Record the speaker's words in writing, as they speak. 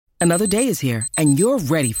Another day is here, and you're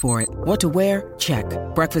ready for it. What to wear? Check.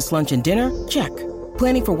 Breakfast, lunch, and dinner? Check.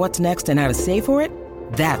 Planning for what's next and how to save for it?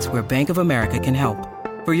 That's where Bank of America can help.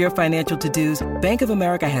 For your financial to-dos, Bank of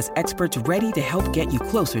America has experts ready to help get you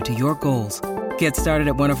closer to your goals. Get started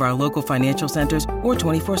at one of our local financial centers or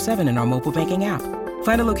 24/7 in our mobile banking app.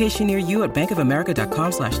 Find a location near you at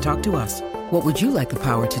bankofamerica.com/talktous. What would you like the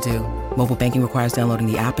power to do? Mobile banking requires downloading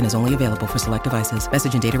the app and is only available for select devices.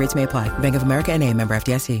 Message and data rates may apply. Bank of America N.A., member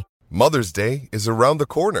FDIC. Mother's Day is around the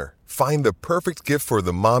corner. Find the perfect gift for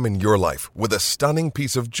the mom in your life with a stunning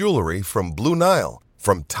piece of jewelry from Blue Nile.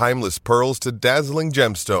 From timeless pearls to dazzling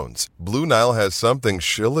gemstones, Blue Nile has something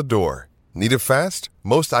she'll adore. Need it fast?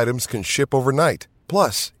 Most items can ship overnight.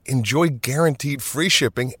 Plus, enjoy guaranteed free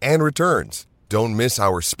shipping and returns. Don't miss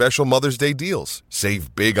our special Mother's Day deals.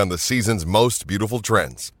 Save big on the season's most beautiful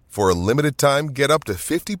trends. For a limited time, get up to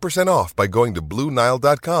 50% off by going to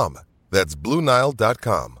BlueNile.com. That's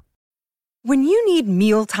BlueNile.com. When you need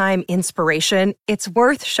mealtime inspiration, it's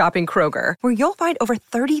worth shopping Kroger, where you'll find over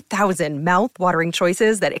 30,000 mouth-watering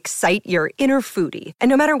choices that excite your inner foodie. And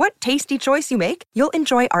no matter what tasty choice you make, you'll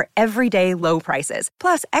enjoy our everyday low prices,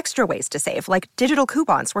 plus extra ways to save, like digital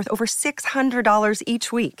coupons worth over $600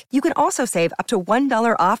 each week. You can also save up to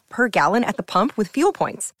 $1 off per gallon at the pump with fuel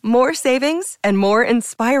points. More savings and more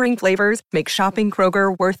inspiring flavors make shopping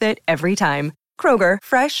Kroger worth it every time. Kroger,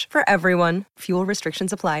 fresh for everyone. Fuel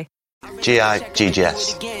restrictions apply.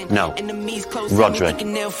 G-I-G-G-S. No. Rhodri.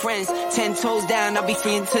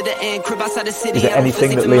 Is there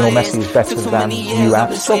anything that Lionel Messi is better than you at?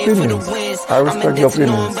 It's your opinion. I respect your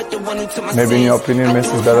opinion. Maybe in your opinion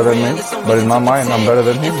Messi is better than me, but in my mind I'm better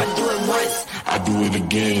than him. I do it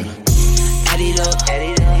again. Add it up,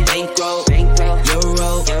 bankroll,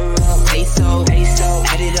 euro, peso,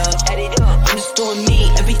 add it up. I'm just doing me,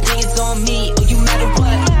 everything is on me. Oh, you matter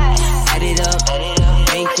what? Add it up,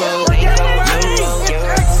 bankroll, euro,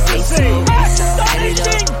 peso, add it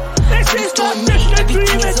up. I'm just doing me,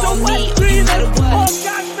 everything is on me. Oh, you matter what?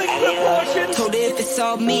 Told her if it's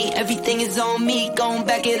all me, everything is on me. Gon'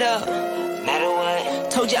 back it up. Matter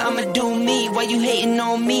what? Told you I'ma do me. Why you hating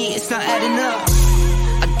on me? It's not adding up.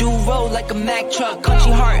 I do roll like a Mack truck.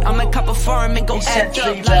 Country heart, I might cop a farm and go act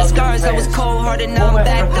up. Like scars, I was cold-hearted, now I'm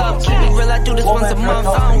back up. Keep it real, I do this once a month.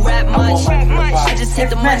 I don't rap much. I just hit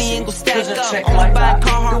the money and go stack up. Only buy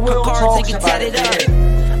cars and get tatted up.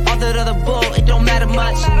 All that other bull, it don't matter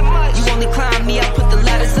much. You only climb me, I put the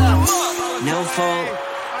ladders up. No fault,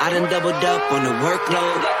 I done doubled up on the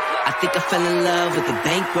workload. I think I fell in love with the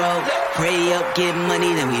bankroll. Pray up, get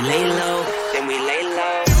money, then we lay low.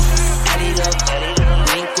 Add it up,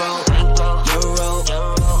 bankroll, euro,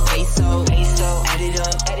 peso, add it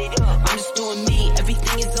up. I'm just doing me,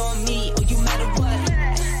 everything is on me. Oh, you matter what?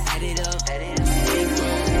 Add it up,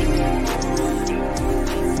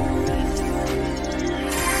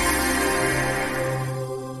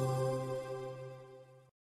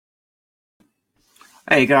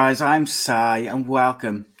 Hey guys, I'm Sai and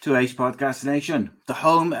welcome to Ace Podcast Nation, the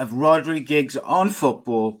home of Rhodri gigs on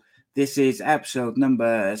football. This is episode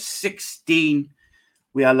number 16.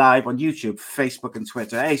 We are live on YouTube, Facebook and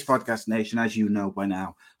Twitter. Ace Podcast Nation, as you know by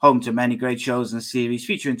now, home to many great shows and series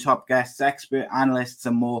featuring top guests, expert analysts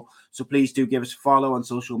and more. So please do give us a follow on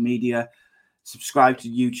social media, subscribe to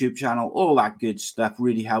the YouTube channel, all that good stuff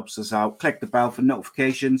really helps us out. Click the bell for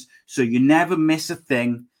notifications so you never miss a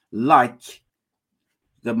thing, like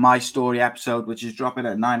the My Story episode, which is dropping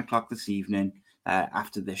at 9 o'clock this evening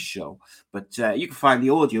after this show. But you can find the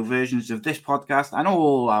audio versions of this podcast and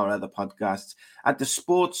all our other podcasts at the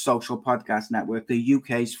Sports Social Podcast Network, the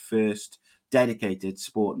UK's first dedicated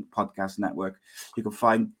sport and podcast network. You can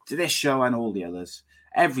find this show and all the others.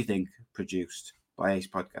 Everything produced by Ace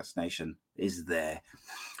Podcast Nation is there.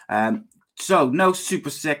 So no Super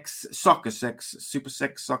Six, Soccer Six, Super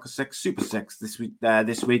Six, Soccer Six, Super Six this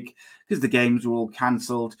week because the games were all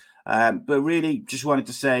cancelled. But really just wanted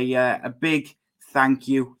to say a big thank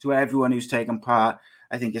you to everyone who's taken part.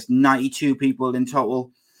 I think it's 92 people in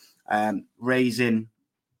total, raising,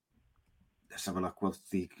 let's have a look, what's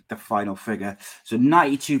the final figure. So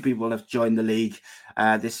 92 people have joined the league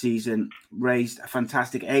this season, raised a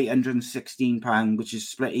fantastic £816, which is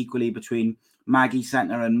split equally between Maggie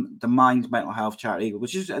Centre and the Mind Mental Health Charity,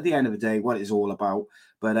 which is at the end of the day what it's all about.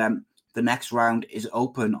 But the next round is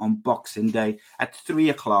open on Boxing Day at 3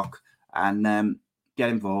 o'clock, and get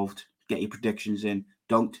involved, get your predictions in.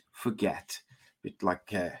 Don't forget,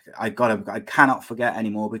 I cannot forget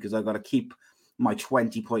anymore because I've got to keep my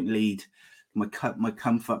 20-point lead, my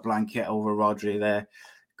comfort blanket over Rhodri there.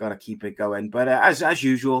 Got to keep it going. But as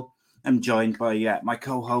usual, I'm joined by my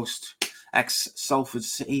co-host, ex-Salford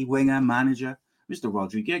City winger manager, Mr.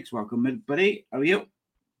 Rhodri Giggs. Welcome, buddy. How are you?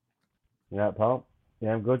 Yeah, pal.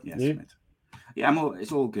 Yeah, I'm good. Yes, You? mate. Yeah,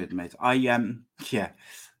 it's all good, mate. I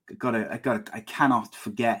cannot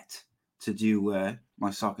forget to do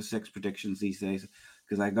my Soccer 6 predictions these days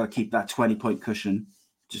because I got to keep that 20-point cushion.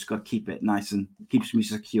 Just got to keep it nice and keeps me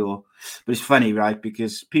secure. But it's funny, right?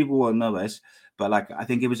 Because people won't know this, but like I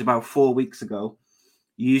think it was about 4 weeks ago,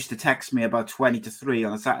 you used to text me about 20 to 3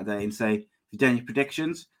 on a Saturday and say, "You done your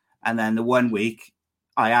predictions?" And then the one week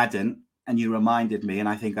I hadn't, and you reminded me, and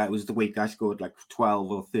I think that was the week I scored like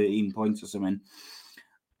 12 or 13 points or something.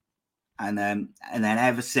 And then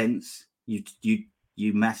ever since you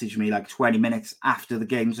messaged me like 20 minutes after the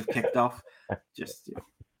games have kicked off. Just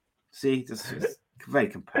very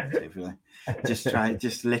competitive. Really. Just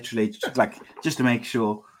to make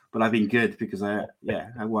sure. But I've been good because I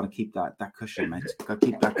want to keep that cushion, mate. Got to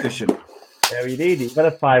keep that cushion. Yeah, you need it. You've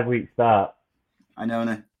got a 5-week start. I know.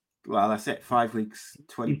 No. Well, that's it. 5 weeks,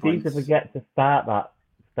 20 points. You seem to forget to start that.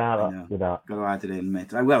 With that. Got to add it in,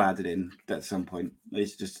 mate. I will add it in at some point.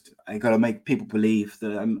 It's just I got to make people believe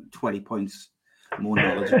that I'm 20 points more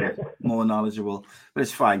knowledgeable. But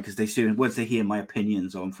it's fine because once they hear my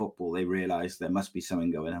opinions on football, they realise there must be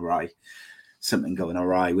something going awry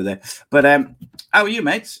with it. But how are you,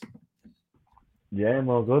 mates? Yeah, I'm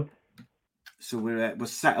all good. So we're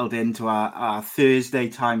settled into our Thursday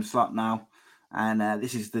time slot now. And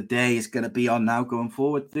this is the day it's going to be on now going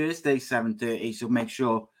forward. Thursday, 7:30. So make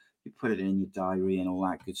sure you put it in your diary and all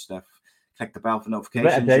that good stuff. Click the bell for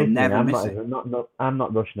notifications. You'll never miss it. I'm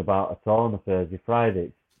not rushing about at all on a Thursday.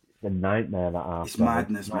 Friday, it's a nightmare that I have. It's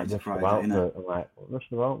madness, mate. It's Friday, isn't it? I'm like,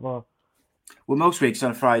 rushing about more. Well, most weeks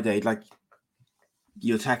on a Friday, like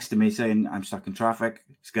you're texting me saying, "I'm stuck in traffic.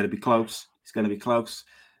 It's going to be close. It's going to be close."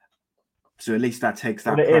 So at least that takes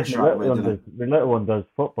that pressure out of it. The little one does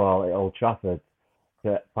football at Old Trafford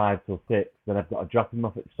at 5 till 6. Then I've got to drop him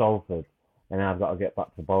off at Salford, and then I've got to get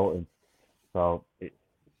back to Bolton. So if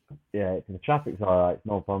the traffic's all right, it's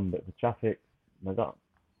no problem. But the traffic, I got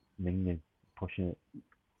minging, pushing it.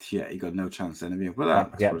 Yeah, you got no chance then, have you? Well,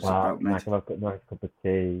 that's what it's about, mate. I've got a nice cup of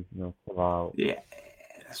tea, chill out. Yeah,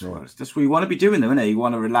 that's what you want to be doing, though, isn't it? You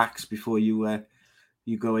want to relax before you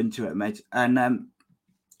go into it, mate. And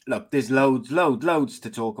look, there's loads to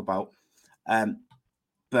talk about.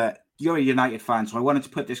 But you're a United fan, so I wanted to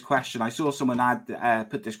put this question. I saw someone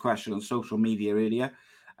put this question on social media earlier,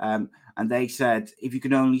 and they said, if you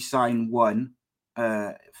could only sign one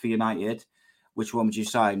for United, which one would you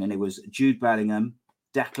sign? And it was Jude Bellingham,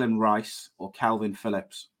 Declan Rice, or Calvin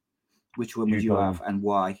Phillips. Which one would you have and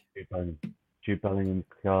why? Jude Bellingham,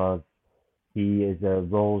 because he is a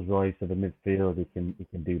Rolls Royce of the midfield. He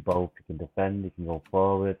can do both. He can defend. He can go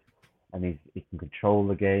forward, and he can control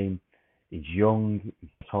the game. He's young. He's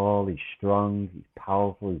tall. He's strong. He's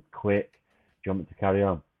powerful. He's quick. Do you want me to carry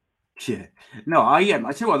on? Yeah. No, I am.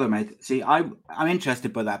 I tell you what, though, mate. See, I'm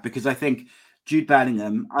interested by that because I think Jude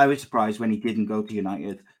Bellingham. I was surprised when he didn't go to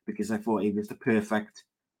United because I thought he was the perfect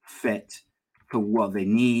fit for what they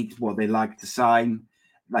need, what they like to sign.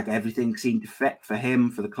 Like everything seemed to fit for him,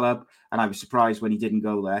 for the club. And I was surprised when he didn't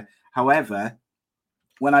go there. However,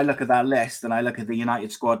 when I look at that list and I look at the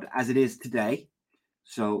United squad as it is today,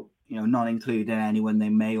 so, not including anyone they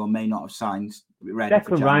may or may not have signed. Ready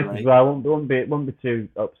Declan Rice as well. I won't be too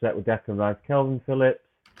upset with Declan Rice. Calvin Phillips,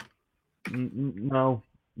 no.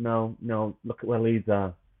 Look at where Leeds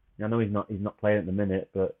are. I know he's not playing at the minute,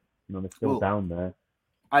 but they're still down there.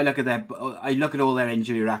 I look at all their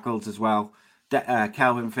injury records as well.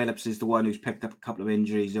 Calvin Phillips is the one who's picked up a couple of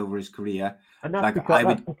injuries over his career. And that's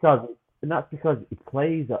because he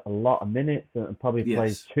plays a lot of minutes and probably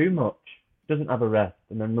plays too much. Doesn't have a rest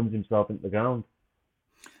and then runs himself into the ground.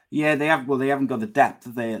 Yeah, they haven't got the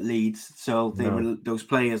depth there at Leeds, so those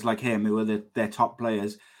players like him who are their top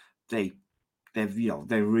players, they're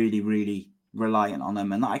really, really reliant on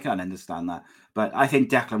them, and I can't understand that. But I think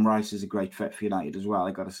Declan Rice is a great fit for United as well.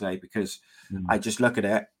 I got to say, because I just look at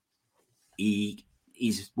it. He's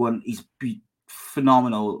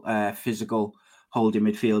phenomenal physical holding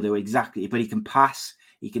midfielder, exactly. But he can pass.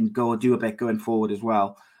 He can go do a bit going forward as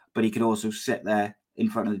well. But he can also sit there in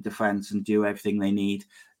front of the defence and do everything they need.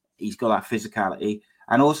 He's got that physicality,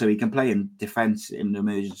 and also he can play in defence in an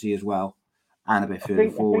emergency as well, and a bit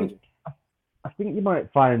further forward. I think you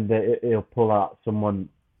might find that he'll pull out someone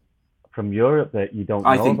from Europe that you don't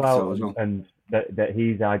know about, so well. And that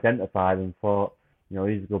he's identified and thought,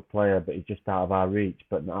 he's a good player, but he's just out of our reach,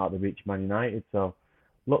 but not out of the reach of Man United. So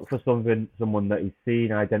look for someone that he's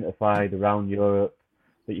seen, identified around Europe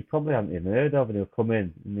that you probably haven't even heard of, and he'll come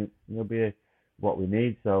in and he'll be what we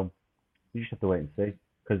need. So you just have to wait and see.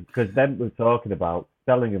 Because then we're talking about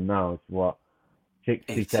Bellingham now is what,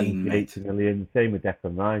 60, 70, 80 million. Same with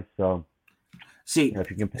Declan Rice. So,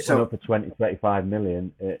 if you can pick one up for 20, 25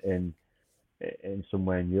 million in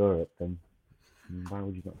somewhere in Europe, then why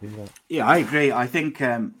would you not do that? Yeah, I agree. I think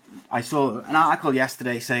I saw an article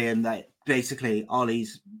yesterday saying that basically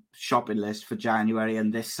Ollie's shopping list for January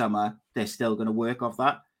and this summer, they're still going to work off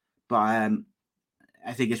that. But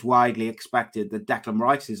I think it's widely expected that Declan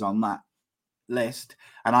Rice is on that list.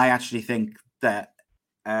 And I actually think that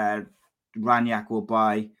Raniak will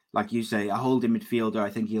buy, like you say, a holding midfielder. I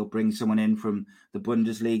think he'll bring someone in from the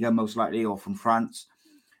Bundesliga, most likely, or from France.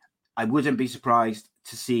 I wouldn't be surprised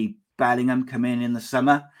to see Bellingham come in the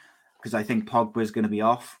summer, because I think Pogba is going to be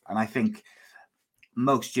off. And I think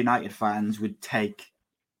most United fans would take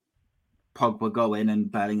Pogba going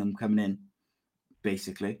and Bellingham coming in,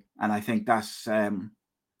 basically. And I think that's...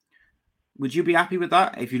 would you be happy with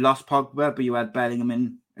that if you lost Pogba, but you had Bellingham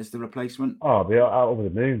in as the replacement? Oh, I'd be out over the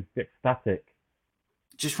moon. Be ecstatic.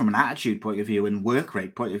 Just from an attitude point of view and work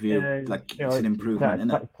rate point of view, it's an improvement,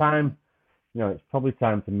 isn't it? Time, it's probably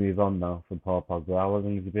time to move on now from Paul Pogba. How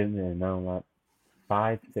long has he been there now? Like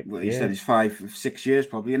 5, 6 years? Well, you said it's 5, 6 years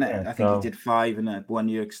probably, isn't it? Yeah, I think he did 5 in a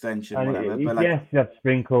 1-year extension, whatever. Yes, he had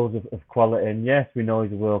sprinkles of quality, and yes, we know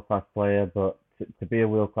he's a world-class player, but to be a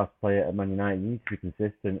world-class player at Man United, you need to be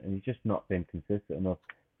consistent, and he's just not been consistent enough.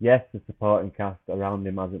 Yes, the supporting cast around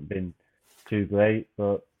him hasn't been too great,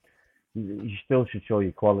 but you still should show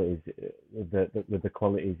your qualities with the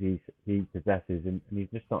qualities he possesses, and he's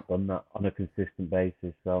just not done that on a consistent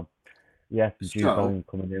basis. So, yes, Jude Bellingham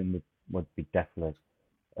coming in would be definitely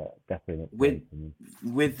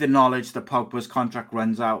with the knowledge that Pogba's contract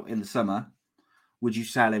runs out in the summer. Would you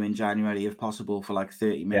sell him in January if possible for like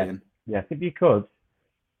 30 million? Yes, if you could.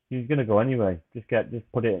 He's going to go anyway. Just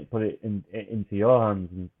put it into your hands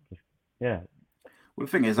and Well, the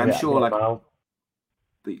thing is, I'm sure like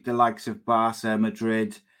the likes of Barca,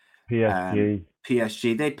 Madrid,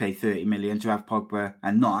 PSG, they'd pay 30 million to have Pogba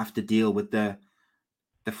and not have to deal with the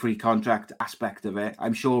free contract aspect of it.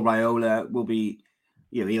 I'm sure Raiola will be,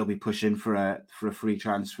 he'll be pushing for a free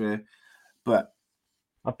transfer, but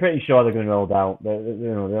I'm pretty sure they're going to hold out. They're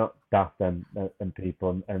not daft and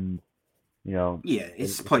people and.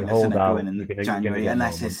 It's pointless isn't it, going in January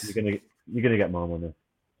unless it's... You're going to get more money.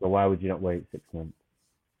 So why would you not wait 6 months?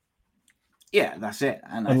 Yeah, that's it.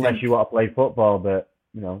 And unless you want to play football, but,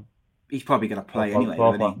 he's probably going to play anyway.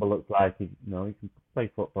 Football looks like, he can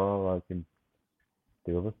play football or he can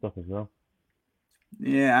do other stuff as well.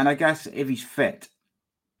 Yeah, and I guess if he's fit,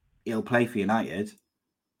 he'll play for United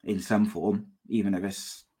in some form, even if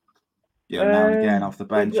it's... now and again off the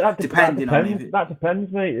bench, depending on if that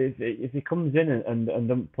depends, mate. If he comes in and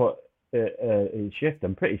doesn't put his shift,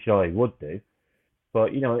 I'm pretty sure he would do.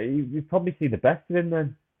 But you probably see the best of him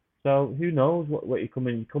then. So who knows what you come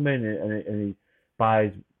in and he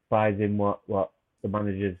buys in what the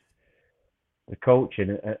manager's the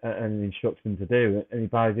coaching and instructs him to do, and he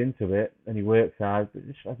buys into it and he works hard.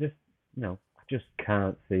 I just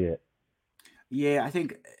can't see it. Yeah, I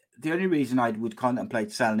think. The only reason I would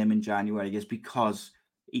contemplate selling him in January is because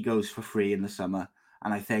he goes for free in the summer.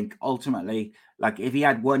 And I think ultimately, like if he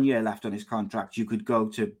had 1 year left on his contract, you could go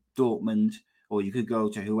to Dortmund or you could go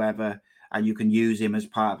to whoever and you can use him as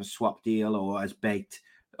part of a swap deal or as bait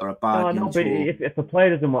or a bargain. But if a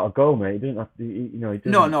player doesn't want to go, mate, he doesn't have to, he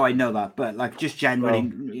doesn't... No, I know that. But like just generally,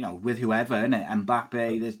 with whoever, innit?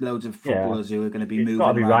 Mbappe, there's loads of footballers who are going to be moving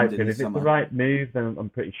around right in the summer. If it's the right move, then I'm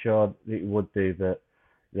pretty sure that he would do that.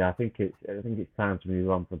 Yeah, I think it's time to move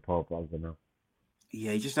on from Paul Pogba now.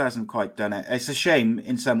 Yeah, he just hasn't quite done it. It's a shame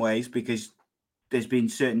in some ways because there's been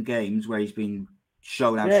certain games where he's been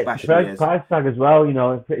shown how special he is. Price tag as well.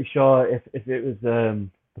 I'm pretty sure if it was the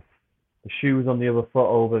shoes on the other foot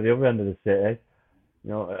over the other end of the city,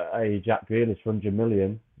 Jack Grealish for 100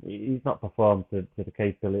 million, he's not performed to the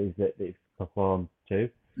capabilities that he's performed to.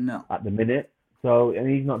 No, at the minute. So and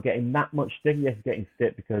he's not getting that much stick. Yes, he's getting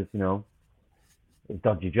stick because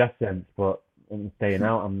dodgy dress sense, but I'm staying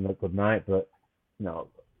out on a good night. But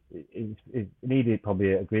he'd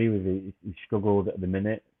probably agree with it. He struggled at the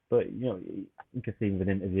minute, but I think I've seen with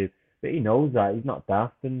an interview, but he knows that he's not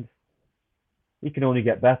daft, and he can only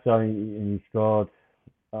get better. And he scored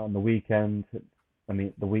on the weekend. I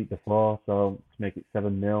mean, the week before, so to make it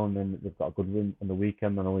 7-0, and then they've got a good win on the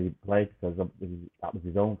weekend. I know he played because that was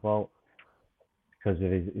his own fault because of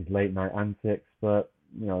his late night antics, but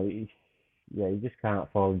he just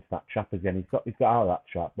can't fall into that trap again. He's got out of that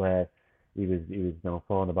trap where he was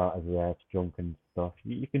falling about everywhere, drunk and stuff.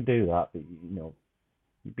 You can do that, but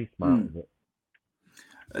you'd be smart with it.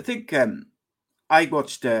 I think I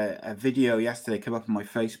watched a video yesterday come up on my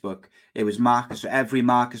Facebook. It was every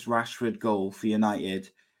Marcus Rashford goal for United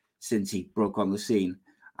since he broke on the scene,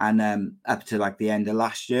 and up to like the end of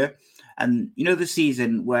last year. And you know the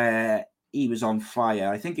season where he was on fire.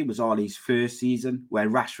 I think it was Ollie's first season where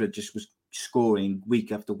Rashford just was scoring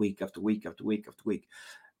week after week after week after week after week.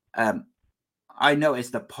 I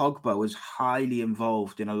noticed that Pogba was highly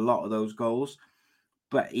involved in a lot of those goals,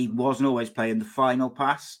 but he wasn't always playing the final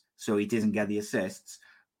pass, so he didn't get the assists.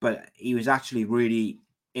 But he was actually really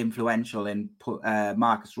influential in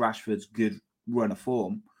Marcus Rashford's good run of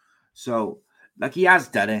form. So, like, he has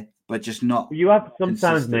done it, but just not. You have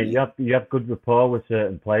sometimes, mate. You have good rapport with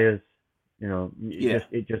certain players. You know,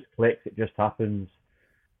 it just clicks. It just happens.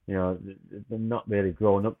 You know, they're not really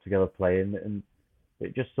growing up together playing, and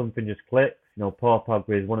something just clicks. You know, Paul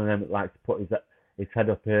Pogba is one of them that likes to put his head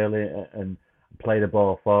up early and play the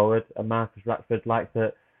ball forward, and Marcus Rashford likes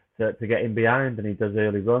to get in behind, and he does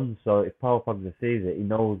early runs. So if Paul Pogba sees it, he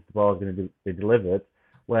knows the ball's going to be delivered.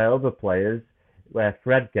 Where other players, where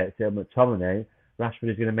Fred gets it, McTominay, Rashford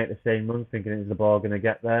is going to make the same runs, thinking is the ball going to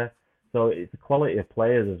get there. So it's the quality of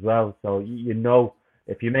players as well. So you know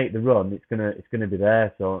if you make the run, it's gonna be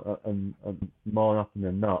there. So and more often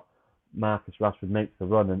than not, Marcus Rashford makes the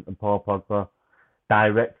run, and Paul Pogba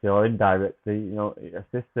directly or indirectly, you know,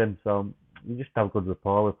 assists him. So you just have good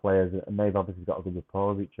rapport with players, and they've obviously got a good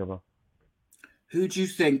rapport with each other. Who do you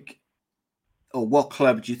think, or what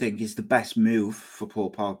club do you think is the best move for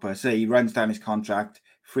Paul Pogba? Say he runs down his contract,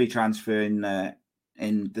 free transfer in the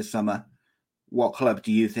summer. What club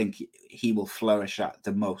do you think he will flourish at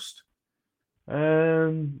the most?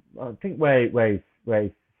 I think where he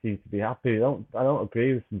seems to be happy. I don't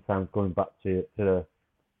agree with sometimes going back to the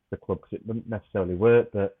club because it doesn't necessarily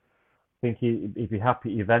work. But I think he'd be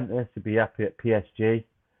happy at Juventus. He'd be happy at PSG. You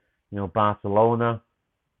know, Barcelona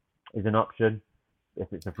is an option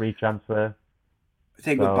if it's a free transfer. I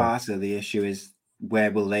think with Barca, the issue is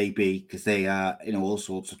where will they be, because they are in all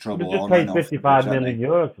sorts of trouble. They just paid 55 million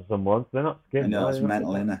euros for someone, so they're not skint. I know, it's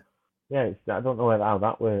mental, isn't it? Yeah, I don't know how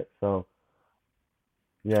that works. So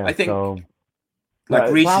yeah, I think so,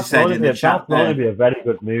 like Reese said in the chat, that would be a very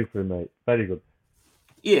good move for him, mate. Very good.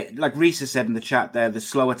 Yeah, like Reese said in the chat there, the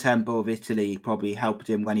slower tempo of Italy probably helped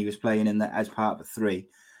him when he was playing as part of the three.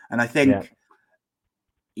 And I think,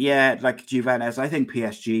 like Juventus, I think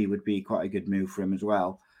PSG would be quite a good move for him as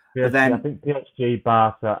well. PSG, but then I think PSG,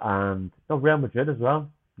 Barca, and Real Madrid as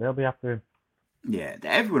well. They'll be after him. Yeah,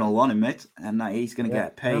 everyone will want him, mate, and he's going to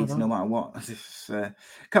get paid no matter what. A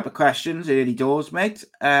couple of questions, early doors, mate.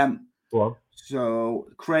 Go on. So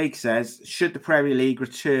Craig says, should the Premier League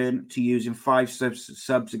return to using 5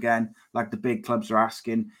 subs again, like the big clubs are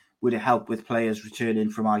asking? Would it help with players returning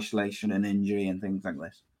from isolation and injury and things like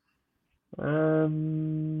this?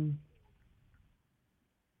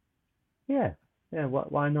 Yeah.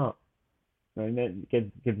 Why not? I mean,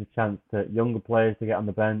 it gives a chance to younger players to get on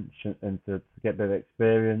the bench and to get a bit of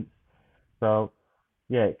experience. So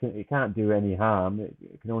yeah, it can't do any harm. It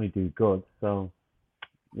can only do good. So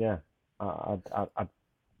yeah. I'd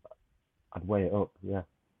weigh it up, yeah.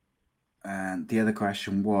 And the other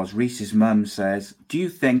question was, Reese's mum says, do you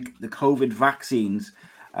think the COVID vaccines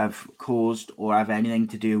have caused or have anything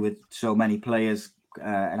to do with so many players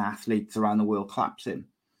and athletes around the world collapsing?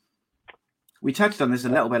 We touched on this a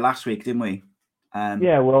little bit last week, didn't we?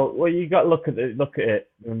 Yeah, well, you got to look at it.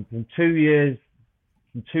 From 2 years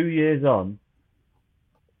on,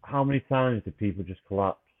 how many times did people just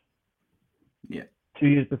collapse? Yeah. 2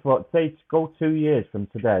 years before, say, go 2 years from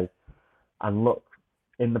today and look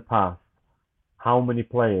in the past, how many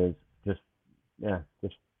players just. You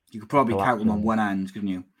could probably count them on one hand, couldn't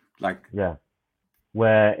you? Yeah.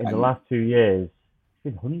 Where in the last 2 years, it's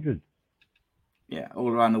been hundreds. Yeah, all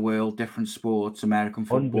around the world, different sports, American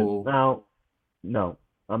football. Now, no,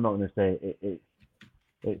 I'm not going to say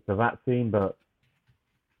it's the vaccine, but.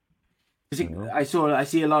 I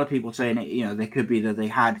see a lot of people saying it. You know, they could be that they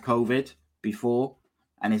had COVID before.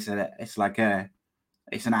 And it's an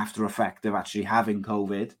after effect of actually having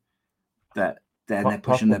COVID, that then they're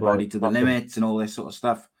pushing their body to the limits and all this sort of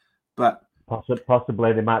stuff. But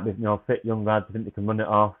possibly they might be fit young lads who think they can run it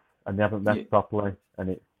off and they haven't rested properly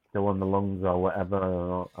and it's still on the lungs or whatever. I don't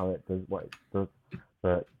know how it does what it does,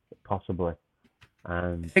 but possibly.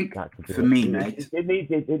 And I think for me, mate,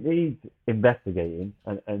 it needs investigating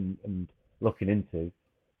and looking into,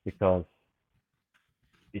 because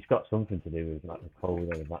it's got something to do with like the COVID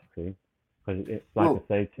or the vaccine, because it's like I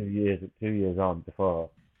say, 2 years on before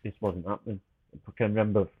this wasn't happening. I can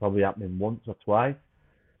remember probably happening once or twice.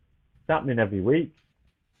 It's happening every week.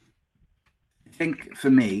 I think for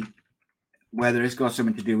me, whether it's got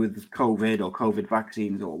something to do with COVID or COVID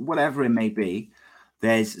vaccines or whatever it may be,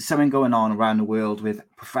 there's something going on around the world with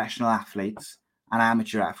professional athletes and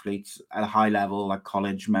amateur athletes at a high level, like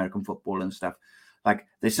college American football and stuff. Like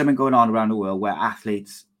there's something going on around the world where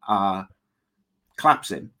athletes are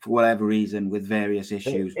collapsing for whatever reason with various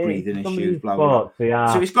issues, breathing issues, blah, blah,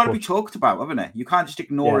 blah. So it's got to be talked about, haven't it? You can't just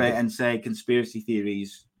ignore it and say conspiracy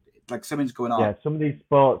theories. Like something's going on. Yeah, some of these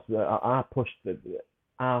sports are pushed to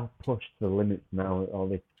the limits now. All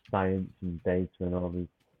this science and data and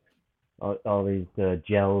all these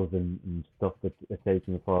gels and stuff that are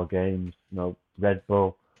taken before games. You know, Red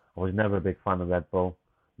Bull. I was never a big fan of Red Bull.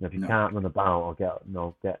 You know, if you can't run about or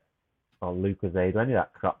get Lucozade or any of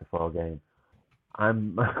that crap before a game,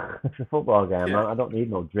 it's a football game. Yeah. I don't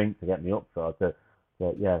need no drink to get me up. So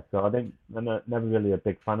I think I'm never really a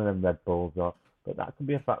big fan of them Red Bulls, but that could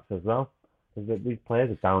be a factor as well. Because these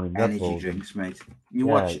players are down in Red Bulls. Energy drinks, mate. You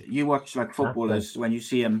watch like footballers when you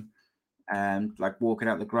see them, like walking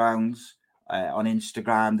out the grounds on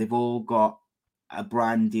Instagram. They've all got a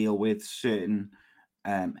brand deal with certain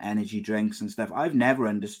energy drinks and stuff. I've never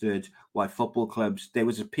understood why football clubs. There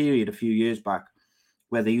was a period a few years back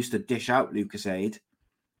where they used to dish out Lucozade,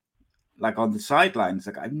 like on the sidelines.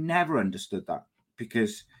 Like I've never understood that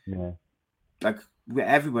because, like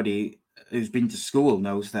everybody who's been to school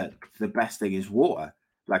knows that the best thing is water,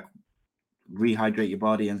 like rehydrate your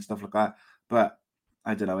body and stuff like that. But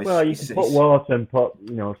I don't know. You can put water and put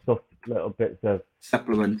stuff, little bits of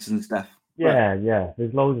supplements and stuff. Yeah.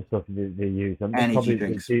 There's loads of stuff they use. And energy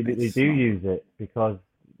drinks. They do use it because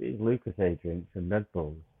it's Lucozade drinks and Red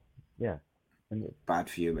Bulls. Yeah. Bad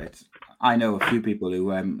for you, mate. I know a few people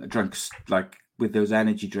who drink like with those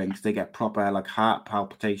energy drinks. They get proper like heart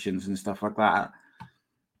palpitations and stuff like that.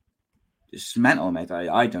 It's mental, mate.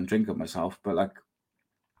 I don't drink it myself, but like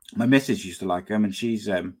my missus used to like them, and she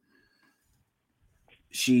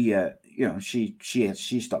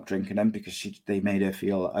stopped drinking them because they made her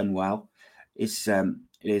feel unwell. It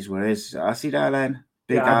is what it is. I see that, Alan.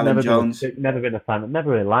 Alan Jones. Never been a fan.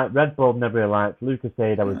 Never really liked Red Bull. Never really liked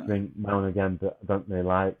Lucozade. I would drink now and again, but I don't really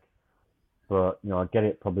like. But I get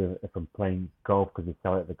it probably if I'm playing golf because they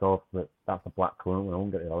sell it at the golf. But that's a black currant one. I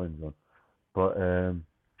won't get the orange one. But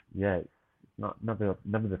it's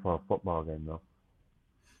never before a football game though.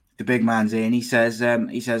 The big man's in. He says,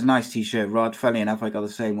 nice t-shirt, Rod. Funny enough, I got the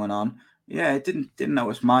same one on. Yeah, it didn't know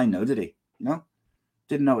it's mine though, did he?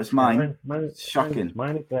 Didn't know it's mine. It's shocking.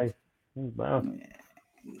 Mine is wow.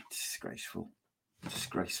 Disgraceful.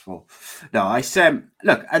 No, I said,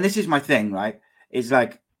 look, and this is my thing, right? It's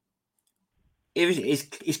like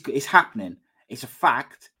it's happening. It's a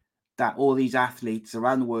fact that all these athletes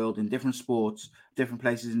around the world in different sports, different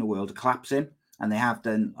places in the world are collapsing, and they have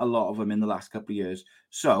done a lot of them in the last couple of years.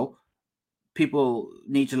 So people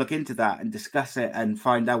need to look into that and discuss it and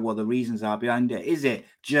find out what the reasons are behind it. Is it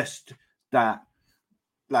just that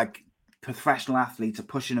like professional athletes are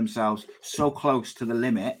pushing themselves so close to the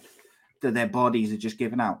limit that their bodies are just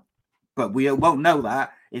giving out? But we won't know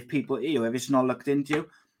that if it's not looked into.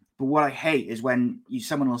 But what I hate is when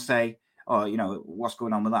someone will say, oh, what's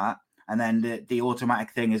going on with that? And then the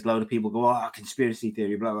automatic thing is a load of people go, oh, conspiracy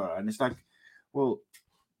theory, blah, blah, blah. And it's like, well,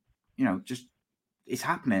 just it's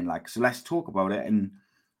happening. Like, so let's talk about it and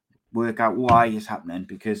work out why it's happening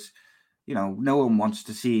because, no one wants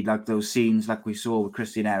to see like those scenes like we saw with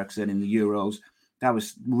Christian Eriksen in the Euros. That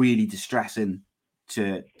was really distressing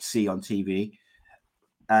to see on TV.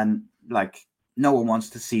 And like, no one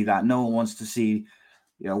wants to see that. No one wants to see,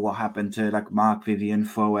 what happened to like Marc-Vivien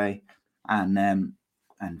Foé and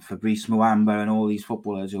Fabrice Muamba and all these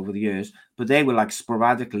footballers over the years. But they were like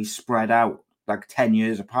sporadically spread out, like 10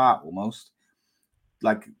 years apart almost.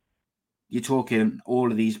 Like you're talking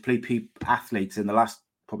all of these athletes in the last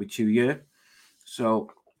probably 2 years.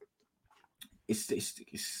 So it's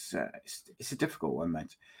a difficult one,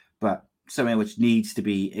 mate. But something which needs to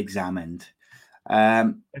be examined.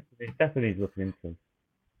 Definitely looking into.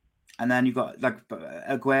 And then you've got like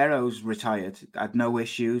Aguero's retired, had no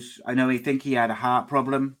issues. I know he had a heart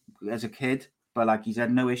problem as a kid, but like he's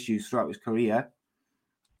had no issues throughout his career.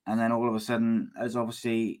 And then all of a sudden, has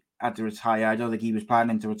obviously had to retire. I don't think he was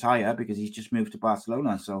planning to retire because he's just moved to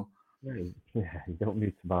Barcelona. So he don't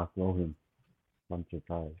move to Barcelona. Want to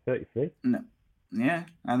retire? 33. No, yeah,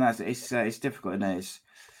 and it's difficult, isn't it?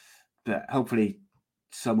 But hopefully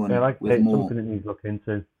someone with more. Something that needs looking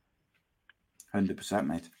into. 100%,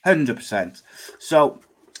 mate. 100%. So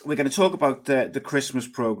we're going to talk about the Christmas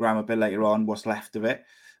programme a bit later on, what's left of it,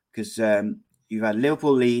 because you've had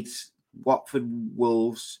Liverpool, Leeds, Watford,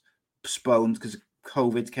 Wolves postponed because of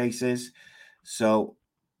COVID cases. So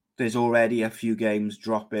there's already a few games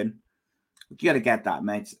dropping. You got to get that,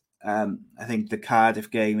 mate. I think the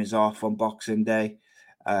Cardiff game is off on Boxing Day.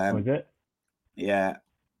 Was it? Yeah.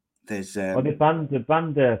 There's they banned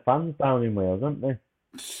fans down in Wales, aren't they?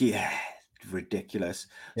 Yeah, ridiculous.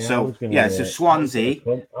 Yeah, so Swansea.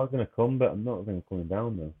 I was going to come, but I'm not going to come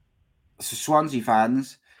down though. So Swansea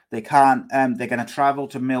fans, they can't. They're going to travel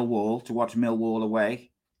to Millwall to watch Millwall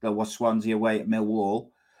away. They'll watch Swansea away at Millwall,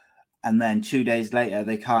 and then 2 days later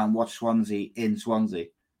they can't watch Swansea in Swansea.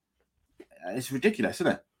 It's ridiculous,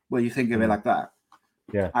 isn't it? Well, you think of it like that.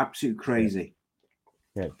 Yeah, absolute crazy.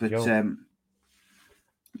 Yeah, but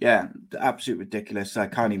yeah, absolute ridiculous. I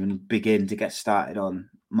can't even begin to get started on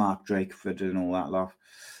Mark Drakeford and all that lot.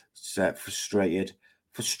 It's frustrating.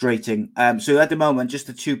 So at the moment, just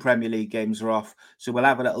the 2 Premier League games are off. So we'll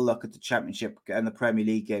have a little look at the Championship and the Premier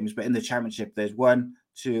League games. But in the Championship, there's 1,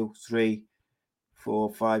 2, 3,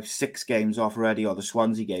 4, 5, 6 games off already, or the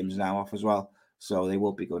Swansea games now off as well. So they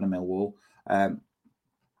will be going to Millwall.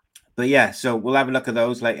 But yeah, so we'll have a look at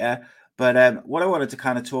those later. But what I wanted to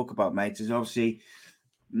kind of talk about, mate, is obviously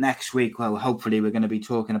next week, well, hopefully we're going to be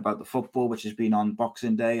talking about the football, which has been on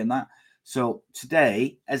Boxing Day and that. So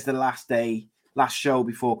today, as the last show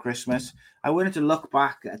before Christmas, I wanted to look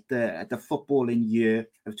back at the footballing year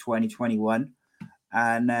of 2021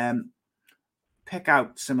 and pick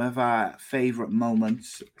out some of our favourite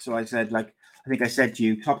moments. So I said, I think I said to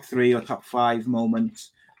you, top 3 or top 5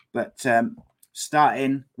 moments. But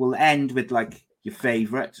starting, we'll end with your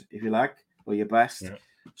favourite, if you like, or your best. Yeah.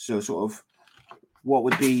 So sort of, what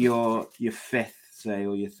would be your 5th, say,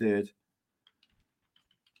 or your 3rd?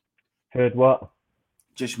 Third what?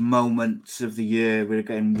 Just moments of the year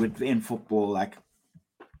within football. If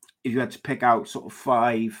you had to pick out sort of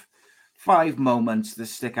 5 moments that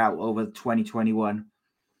stick out over 2021.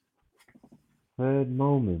 Third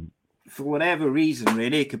moment. For whatever reason,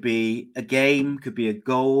 really. It could be a game, could be a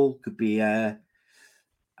goal, could be a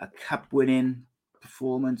cup winning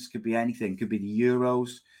performance, could be anything, could be the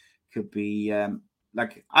Euros, could be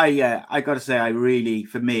I got to say,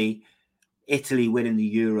 for me, Italy winning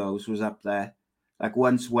the Euros was up there.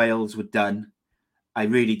 Once Wales were done, I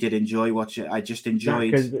really did enjoy watching it. I just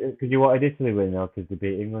enjoyed. Because you wanted Italy win now because they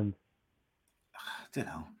beat England. I don't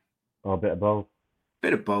know. Or a bit of both.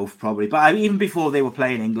 Bit of both, probably. But even before they were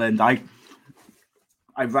playing England, I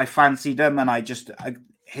fancied them, and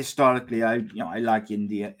historically, I like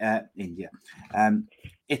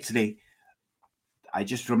Italy. I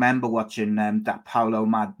just remember watching that Paolo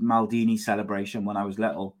Maldini celebration when I was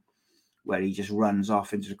little, where he just runs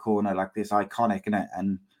off into the corner like this, iconic, innit?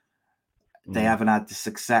 And they haven't had the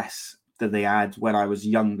success that they had when I was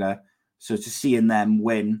younger. So to seeing them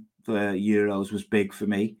win the Euros was big for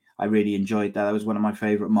me. I really enjoyed that. That was one of my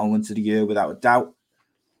favourite moments of the year, without a doubt.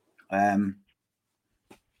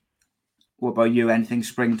 What about you? Anything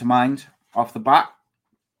spring to mind off the bat?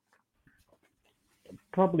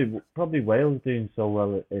 Probably Wales doing so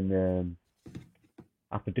well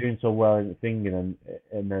after doing so well in the thing and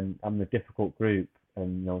then having a difficult group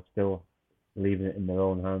and still leaving it in their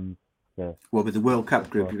own hands. So, with the World Cup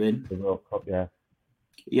group you're in? The World Cup, yeah.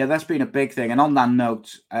 Yeah, that's been a big thing. And on that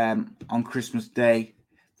note, on Christmas Day,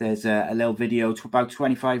 there's a little video to about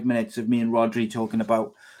 25 minutes of me and Rhodri talking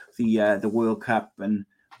about the World Cup and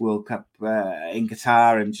World Cup in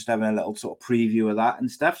Qatar and just having a little sort of preview of that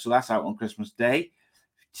and stuff. So that's out on Christmas Day.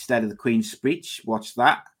 Instead of the Queen's speech, watch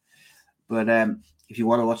that. But if you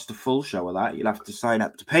want to watch the full show of that, you'll have to sign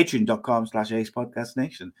up to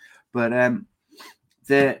patreon.com/AcePodcastNation. But I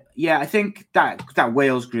think that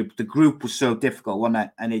Wales group, the group was so difficult, wasn't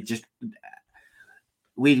it? And it just,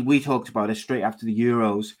 we talked about it straight after the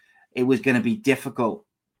Euros. It was going to be difficult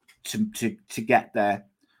to get there.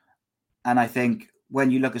 And I think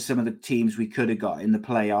when you look at some of the teams we could have got in the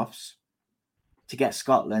playoffs, to get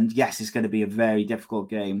Scotland, yes, it's going to be a very difficult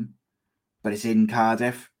game, but it's in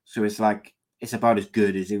Cardiff. So it's about as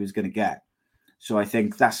good as it was going to get. So I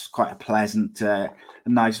think that's quite a pleasant, a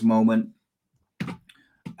nice moment.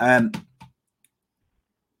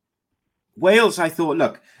 Wales, I thought,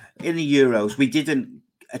 look, in the Euros, we didn't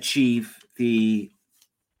achieve the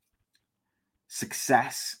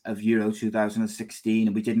success of Euro 2016,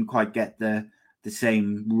 and we didn't quite get the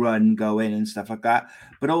same run going and stuff like that.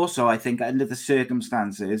 But also, I think under the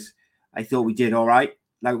circumstances, I thought we did all right.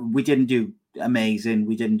 We didn't do amazing.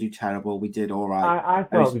 We didn't do terrible. We did all right. I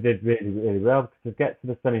thought we did really, really well. To get to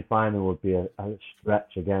the semi-final would be a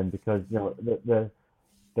stretch again, because the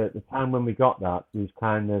time when we got that was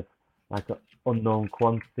kind of like an unknown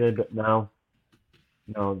quantity. But now,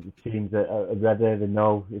 the teams are ready. They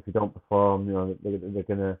know if you don't perform, they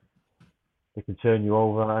can turn you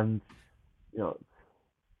over, and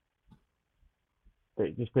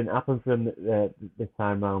it just didn't happen for them this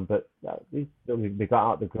time round. But they got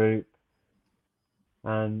out of the group,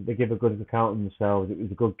 and they give a good account of themselves. It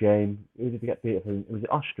was a good game. Who did they get beat off? Was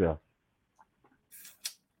it Austria?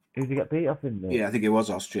 Who did they get beat off in there? Yeah, I think it was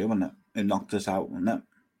Austria, wasn't it? It knocked us out, wasn't it?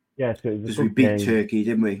 Yeah, so it was because we beat Turkey,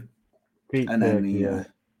 didn't we? Beat Turkey,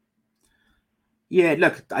 yeah.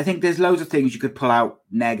 Look, I think there's loads of things you could pull out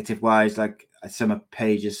negative-wise, like some of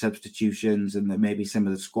Page's substitutions and maybe some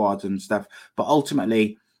of the squads and stuff. But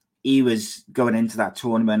ultimately, he was going into that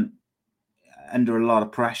tournament under a lot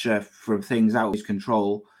of pressure from things out of his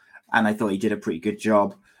control, and I thought he did a pretty good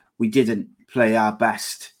job. We didn't play our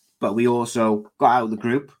best, but we also got out of the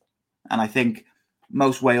group, and I think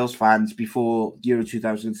most Wales fans before Euro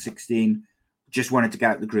 2016 just wanted to get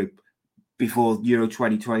out of the group before Euro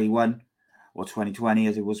 2021 or 2020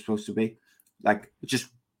 as it was supposed to be. Like, just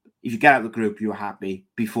if you get out of the group, you're happy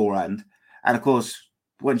beforehand. And of course,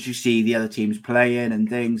 once you see the other teams playing and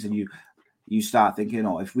things, and you start thinking,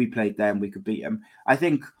 oh, if we played them, we could beat them. I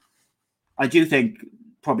do think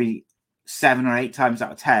probably 7 or 8 times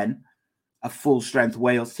out of 10, a full strength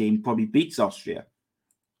Wales team probably beats Austria.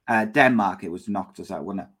 Denmark, it was knocked us out,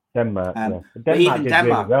 wasn't it? Denmark, yeah. Denmark did really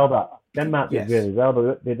well. Denmark did really well,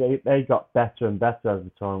 but they got better and better as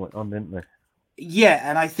the tournament went on, didn't they? Yeah,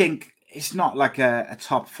 and I think it's not like a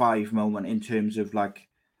top 5 moment in terms of like,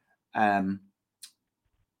 oh,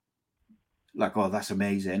 that's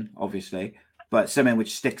amazing, obviously, but something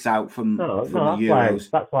which sticks out from the Euros.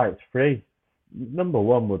 That's why it's free. Number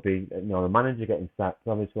 1 would be, the manager getting sacked,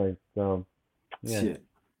 obviously. So, yeah.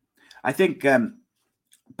 I think,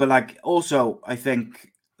 but like also, I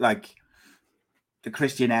think like the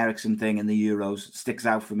Christian Eriksen thing in the Euros sticks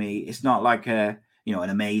out for me. It's not like an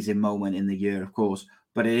amazing moment in the year, of course,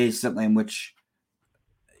 but it is something which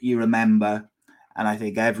you remember. And I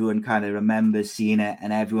think everyone kind of remembers seeing it,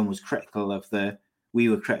 and everyone was critical we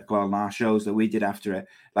were critical on our shows that we did after it,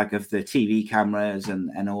 like of the TV cameras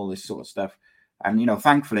and all this sort of stuff. And,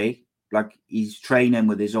 thankfully, like he's training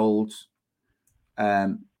with his old,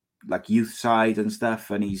 like youth side and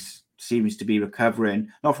stuff. And seems to be recovering,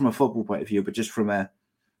 not from a football point of view, but just from a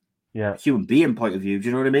human being point of view. Do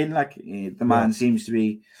you know what I mean? Like the man seems to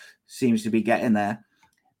be getting there.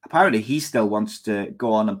 Apparently, he still wants to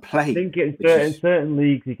go on and play. I think in certain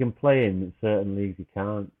leagues he can play in certain leagues he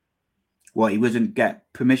can't. What, he wouldn't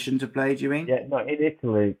get permission to play, do you mean? Yeah, no, in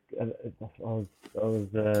Italy, I was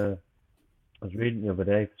reading the other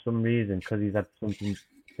day, for some reason, because he's had something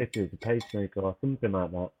fitted as a pacemaker or something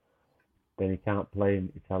like that, then he can't play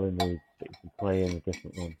in Italian league, but he can play in a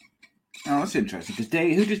different one. Oh, that's interesting, because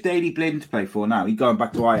who does Daley Blind play for now? He's going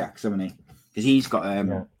back to Ajax, hasn't he? Because he's got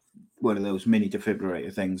one of those mini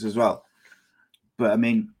defibrillator things as well. But, I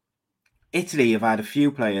mean, Italy have had a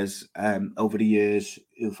few players over the years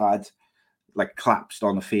who've had like collapsed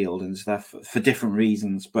on the field and stuff for different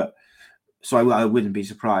reasons. But so I wouldn't be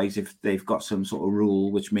surprised if they've got some sort of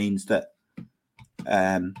rule which means that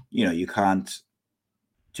you can't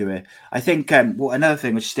do it. I think another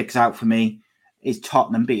thing which sticks out for me is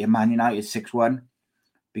Tottenham beating Man United 6-1,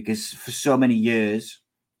 because for so many years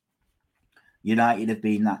United have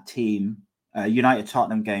been that team. United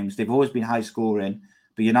Tottenham games, they've always been high scoring,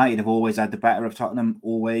 but United have always had the better of Tottenham,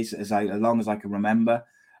 always, as long as I can remember.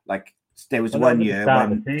 Like, there was one year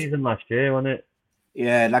when the season last year, wasn't it?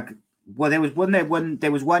 Yeah, there was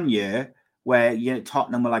one year where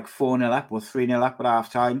Tottenham were like 4-0 up or 3-0 up at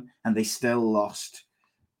half time, and they still lost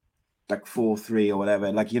like 4-3 or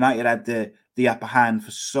whatever. Like United had the upper hand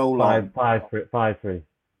for so long. 5-3. Is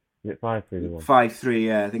it 5-3? 5-3,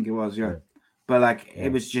 yeah, I think it was, yeah. But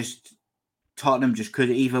it was just Tottenham just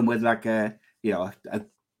couldn't, even with like a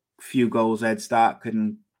few goals head start,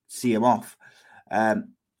 couldn't see him off.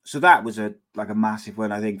 So that was a massive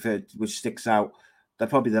one, I think, which sticks out. That's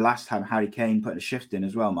probably the last time Harry Kane put a shift in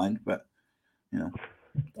as well, mind. But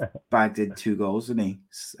Bag did 2 goals, didn't he?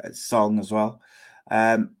 Song as well.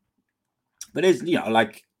 But it's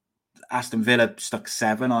like Aston Villa stuck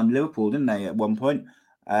 7 on Liverpool, didn't they, at one point?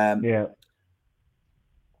 Yeah.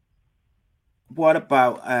 What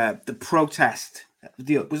about the protest?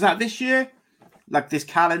 Was that this year? Like this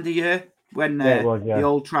calendar year when it was, the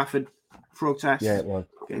Old Trafford protest? Yeah, it was.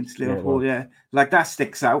 Against Liverpool, yeah. Like that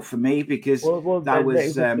sticks out for me because that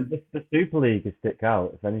was the Super League would stick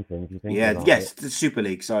out, if anything, if you think about it. The Super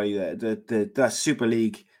League, sorry. The Super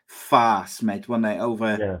League farce, mate, wasn't it?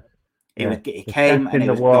 Over it came and it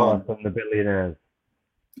was gone. From the billionaires.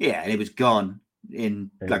 Yeah, and it was gone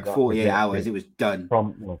in like 48 hours. It was done.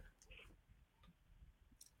 Promptly.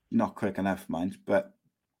 Not quick enough, mind, but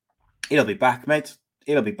it'll be back, mate.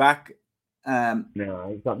 It'll be back. No,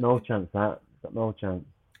 he's got no chance. He's got no chance.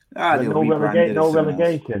 No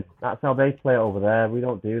relegation. That's how they play it over there. We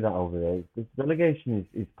don't do that over there. This relegation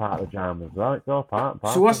is part of the drama as well. It's all part.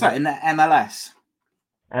 So what's that in the MLS?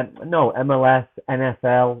 No, MLS,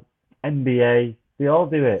 NFL, NBA. They all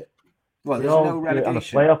do it. Well, there's no relegation. On a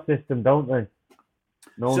playoff system, don't they?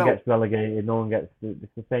 No one gets relegated. No one gets.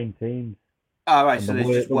 It's the same teams. Oh, right. So there's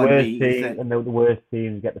just one league. And the worst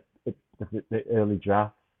teams get the early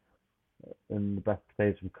draft, and the best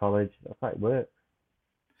players from college. That's how it works.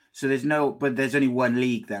 So there's only one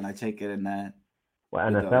league then. I take it in there.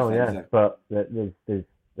 Well, NFL, yeah, but there's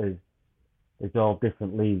all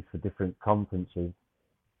different leagues for different conferences.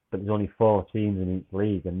 But there's only 4 teams in each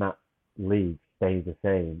league, and that league stays the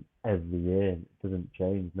same every year. It doesn't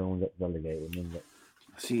change. No one gets relegated.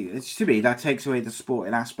 See, to me, that takes away the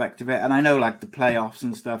sporting aspect of it. And I know, like, the playoffs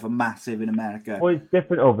and stuff are massive in America. Well, it's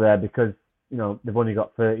different over there because, they've only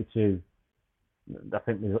got 32. I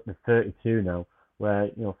think there's 32 now, where,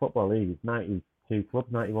 Football League is 92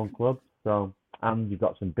 clubs, 91 clubs. So, and you've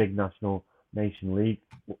got some big nation league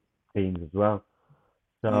teams as well.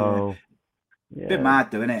 So... Yeah. Bit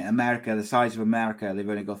mad though, isn't it? America, the size of America, they've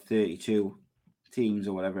only got 32 teams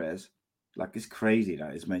or whatever it is. Like, it's crazy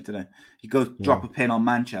that is, mate, isn't it? You go drop a pin on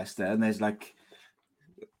Manchester and there's like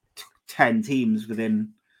 10 teams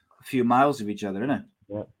within a few miles of each other, isn't it?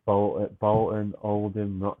 Yeah, Bolton,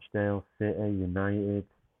 Oldham, Rochdale, City, United,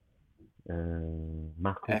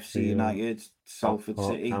 Macclesfield, FC United, Salford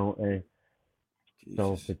City. County,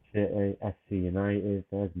 Salford City, FC United,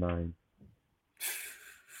 there's 9.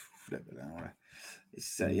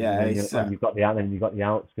 You've got the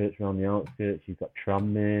outskirts around the outskirts. You've got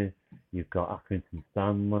Tranmere. You've got Accrington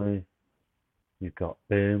Stanley. You've got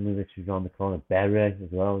Burnley, which is around the corner. Bury as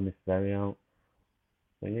well, in this very out.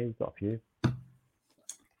 So yeah, you've got a few.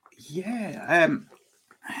 Yeah,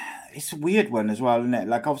 it's a weird one as well, isn't it?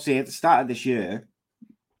 Like, obviously at the start of this year,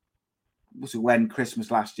 was when Christmas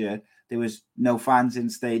last year, there was no fans in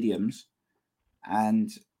stadiums, and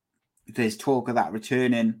there's talk of that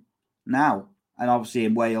returning now. And obviously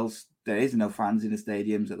in Wales, there is no fans in the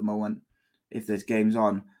stadiums at the moment if there's games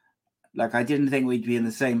on. Like, I didn't think we'd be in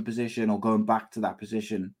the same position or going back to that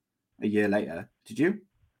position a year later. Did you?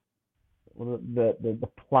 Well, the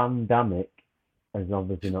pandemic has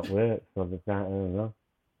obviously not worked, so I don't know.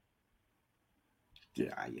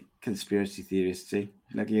 Yeah, conspiracy theorists, see?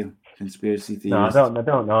 Like you, conspiracy theorists. No, I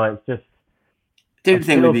don't know. It's just... Didn't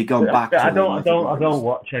think we'd be going back. I don't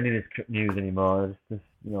watch any of this news anymore. It's just,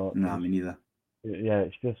 No, me neither. Yeah,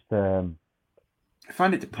 it's just... I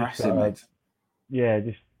find it depressing, mate. Yeah,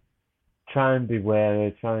 just try and be wary.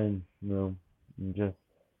 Try and, just,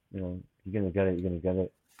 you're going to get it, you're going to get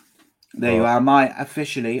it. There you are.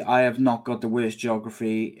 I have not got the worst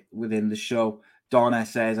geography within the show. Donna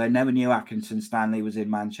says, I never knew Accrington Stanley was in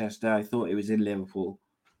Manchester. I thought it was in Liverpool.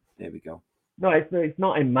 There we go. No, it's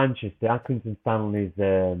not in Manchester. Accrington Stanley's,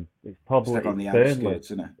 it's probably... It's like on the Burnley. outskirts,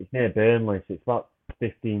 isn't it? It's near Burnley, so it's about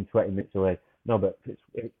 15, 20 minutes away. No, but it's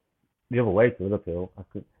the other way to Liverpool.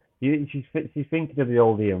 She's thinking of the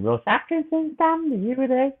old Ian Rush. Accrington Stanley, you were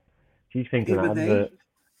there. She's thinking of that.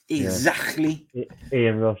 Exactly. Yeah.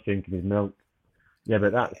 Ian Rush drinking his milk. Yeah,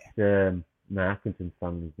 but that's... Accrington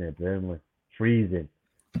Stanley's near Burnley. Freezing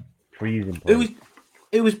place.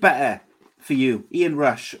 Who was better for you, Ian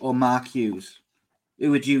Rush or Mark Hughes?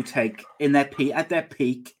 Who would you take in at their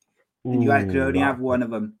peak? And you could only have one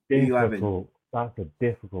of them. Who you having? That's a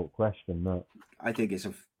difficult question, that. I think it's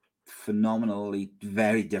a phenomenally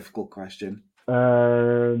very difficult question.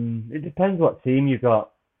 It depends what team you've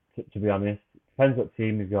got. To be honest, it depends what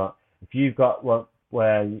team you've got. If you've got one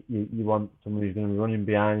where you want someone who's going to be running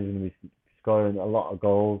behind, who's going to be scoring a lot of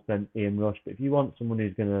goals, then Ian Rush. But if you want someone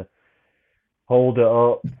who's going to hold it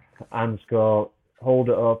up and score, hold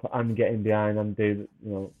it up and get in behind and do,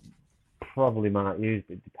 probably Mark Hughes.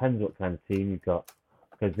 But it depends what kind of team you've got,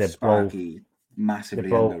 because they're Sparky, both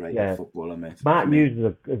massively underrated footballer, mate. Mark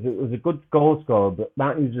Hughes was a good goal scorer, but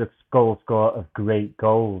Mark Hughes was a goal scorer of great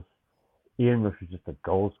goals. Ian Rush was just a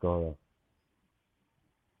goal scorer.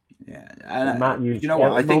 Yeah, and Mark Hughes,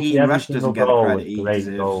 I think Ian Rush doesn't get the credit he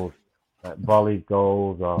deserves. Goals. Like volley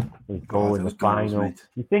goals or his goal in the final. Mate.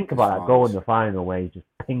 You think about that goal in the final where he just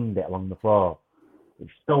pinged it along the floor.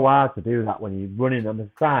 It's so hard to do that when you're running on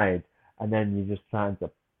the side and then you're just trying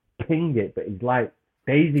to ping it, but he's like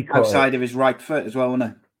daisy cut outside of his right foot as well, isn't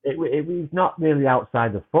it? It was not really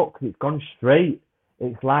outside the foot because it's gone straight.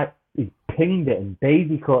 It's like he's pinged it and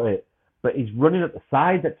daisy cut it, but he's running at the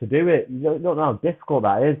side to do it. You don't know how difficult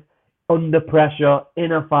that is. Under pressure,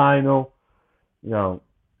 in a final,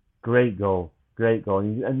 Great goal.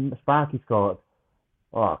 And Sparky scored.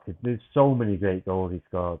 There's so many great goals he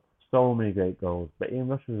scored. so many great goals. But Ian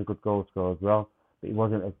Rush was a good goal scorer as well. But he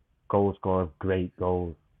wasn't a goal scorer of great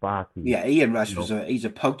goals. Barkley, Ian Rush he's a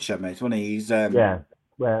poacher, mate, wasn't he? He's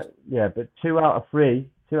but 2 out of 3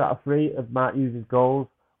 of Matt Hughes' goals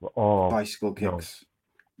were all bicycle kicks.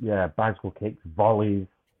 Bicycle kicks, volleys,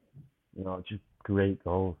 just great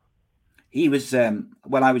goals. He was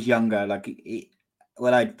when I was younger,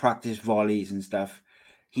 when I'd practice volleys and stuff,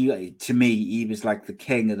 to me he was like the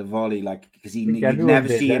king of the volley, because you'd never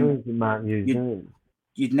see him.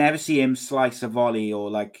 You'd never see him slice a volley or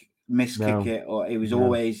miss kick it, or it was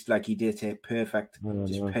always he did it perfect,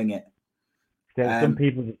 ping it. Some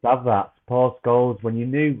people just have that post goals when you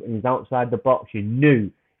knew when he was outside the box, you knew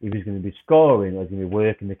he was going to be scoring or he was going to be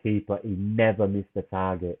working the keeper. He never missed the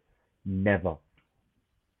target, never.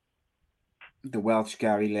 The Welsh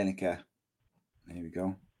Gary Lineker. There we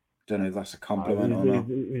go. Don't know if that's a compliment or not.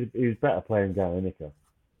 He was better playing Gary Lineker.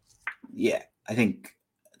 Yeah, I think.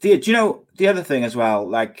 Do you know the other thing as well?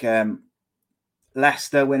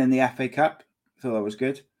 Leicester winning the FA Cup. I thought that was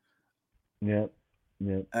good. Yeah.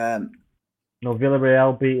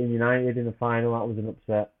 Villarreal beating United in the final. That was an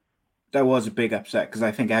upset. That was a big upset because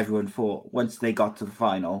I think everyone thought once they got to the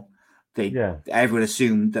final, everyone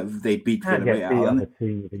assumed that they'd beat Villarreal. On the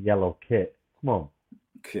team with a yellow kit. Come on.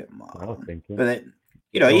 I was thinking. But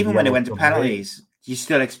even when it went to penalties, you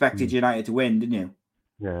still expected United to win, didn't you?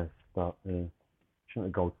 Yeah, shouldn't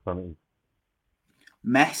have gone to penalties.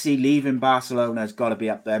 Messi leaving Barcelona has got to be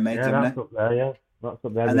up there, mate. That's up there. Yeah, that's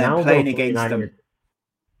up there. And Ronaldo then playing against United. them.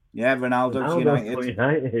 Yeah, Ronaldo's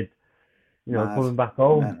United. Coming back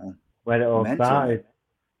home where it all started.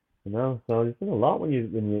 So there's been a lot when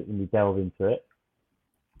you delve into it.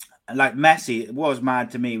 And Messi, it was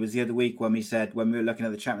mad to me was the other week when we were looking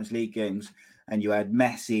at the Champions League games and you had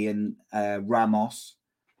Messi and Ramos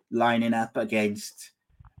lining up against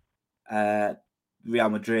Real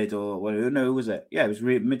Madrid who was it? Yeah, it was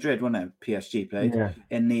Madrid, wasn't it? PSG played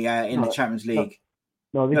in the Champions League.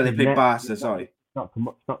 No, they played Barca. Sorry, it's not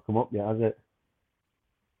come up yet, has it?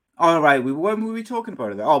 All right. When were we talking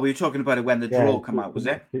about it? Oh, we were talking about it when the draw came out. Was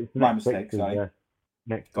it? My mistake. Sorry.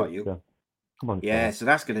 Next got you. Come on. Yeah, so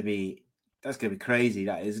that's gonna be crazy,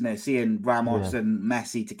 that isn't it? Seeing Ramos and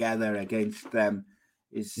Messi together against them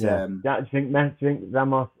is. Do you think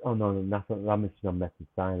Ramos? Oh no, Ramos is on Messi's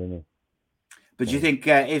side, isn't he? But do you think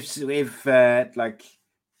if so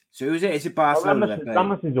who's it? Is it Barcelona?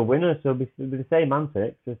 Ramos is a winner, so it'll be the same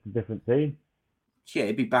antics, just a different team. Yeah,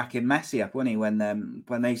 he'd be backing Messi up, wouldn't he? When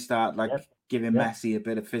they start giving Messi a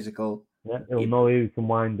bit of physical. Yeah, he'll know who he can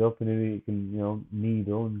wind up and who he can need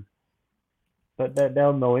on. But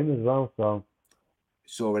they'll know him as well. So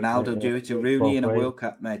saw Ronaldo do it to Rooney in a World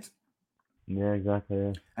Cup, mate. Yeah, exactly.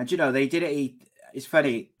 Yeah. And they did it. It's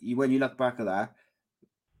funny when you look back at that.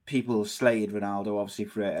 People slated Ronaldo obviously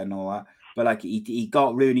for it and all that, but he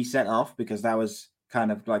got Rooney sent off because that was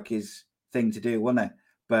kind of his thing to do, wasn't it?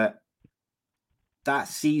 But that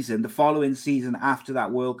season, the following season after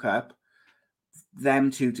that World Cup, them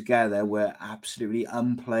two together were absolutely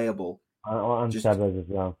unplayable. And Tevez as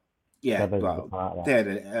well. Yeah, they had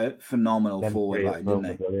a phenomenal forward line, didn't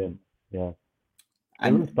they? Brilliant. Yeah,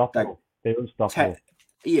 they were unstoppable.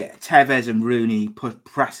 Tevez and Rooney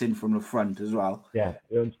pressing from the front as well. Yeah,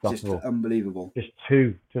 they're unstoppable. Just unbelievable. Just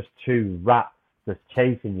two rats just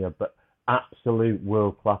chasing you, but absolute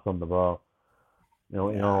world class on the ball. In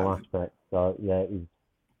all aspects. So yeah,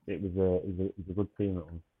 it was a good team at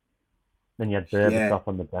one. Then you had Berbatov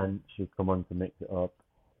on the bench who come on to mix it up.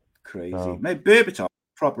 Crazy. Mate, Berbatov,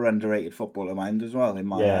 proper underrated footballer mind as well in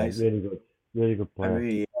my eyes. Really good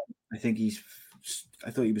player. I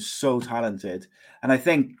thought he was so talented, and I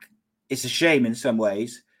think it's a shame in some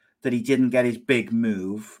ways that he didn't get his big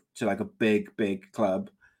move to a big club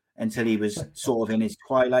until he was sort of in his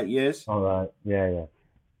twilight years. All right, yeah.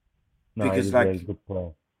 No, because he was a good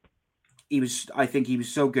player. I think he was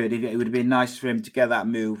so good. It would have been nice for him to get that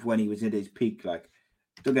move when he was in his peak.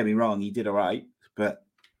 Don't get me wrong, he did all right, but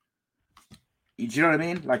do you know what I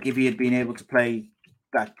mean? If he had been able to play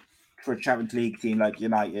that for a Champions League team like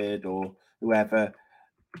United or whoever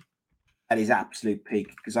at his absolute peak,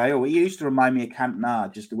 because he used to remind me of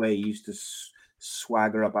Cantona, just the way he used to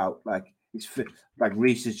swagger about.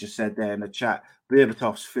 Reese has just said there in the chat,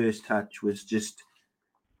 Berbatov's first touch was just.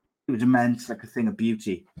 It was immense, a thing of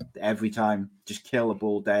beauty. Every time, just kill the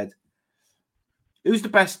ball dead. Who's the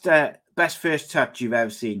best first touch you've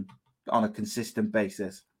ever seen on a consistent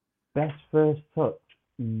basis? Best first touch?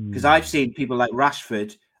 Because I've seen people like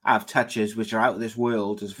Rashford have touches which are out of this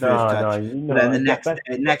world as first touch. But then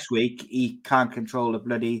the next week, he can't control a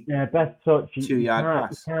bloody best touch. 2-yard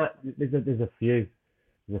pass. There's a few.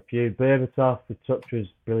 There's a few. Berbatov, the touch was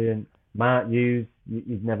brilliant. Mark Hughes,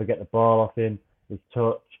 you'd never get the ball off him. His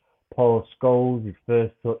touch. Paul Scholes, his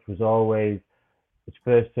first touch was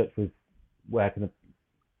where I can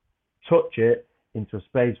touch it into a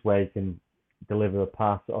space where he can deliver a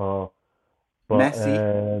pass but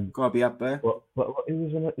Messi, gotta be up there. But he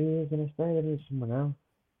was gonna say it was someone else.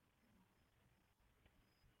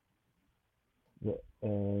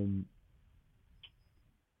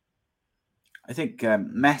 I think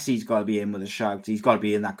Messi's got to be in with a shout. He's got to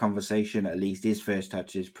be in that conversation at least. His first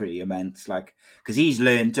touch is pretty immense, because he's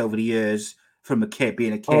learned over the years from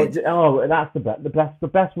being a kid. Oh, that's the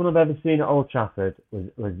best one I've ever seen at Old Trafford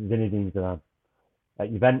was Zinedine Zidane.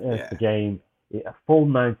 Like Juventus, the game, a full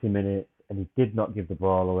 90 minutes, and he did not give the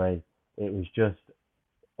ball away. It was just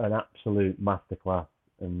an absolute masterclass.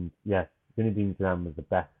 And yes, Zinedine Zidane was the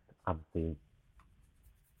best I've seen.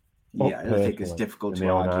 Yeah, I don't think it's difficult to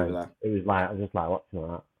argue with that. It was I was just watching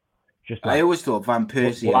that. Just I always thought Van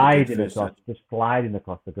Persie just gliding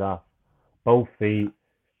across the grass, both feet,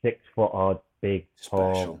 6 foot odd, big,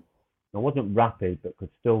 tall. It wasn't rapid, but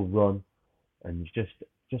could still run, and just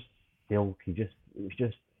silky. You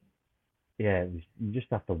just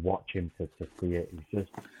have to watch him to see it. It's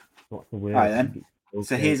just what's the word? All right then.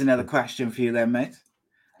 So here's another question for you then, mate.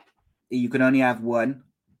 You can only have one.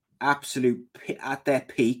 Absolute at their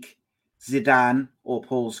peak, Zidane or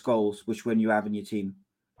Paul Scholes, which one you have in your team?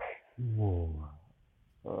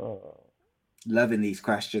 Loving these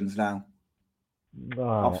questions now.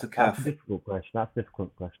 Off the cuff. That's a difficult question. That's a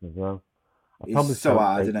difficult question as well. It's so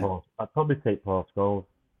hard, isn't it? I'd probably take Paul Scholes.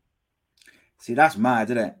 See, that's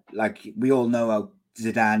mad, isn't it? We all know how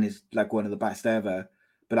Zidane is one of the best ever,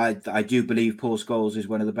 but I do believe Paul Scholes is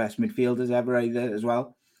one of the best midfielders ever either as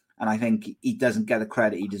well. And I think he doesn't get the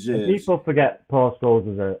credit he deserves. People forget Paul Scholes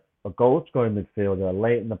is a goal-scoring midfielder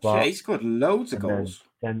late in the box. Yeah, he scored loads of goals.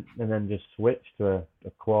 And then just switch to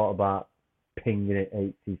a quarterback pinging it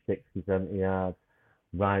 80, 60, 70 yards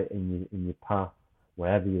right in your path,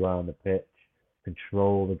 wherever you are on the pitch.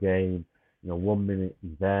 Control the game. 1 minute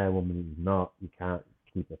he's there, 1 minute he's not. You can't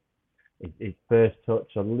keep it. His first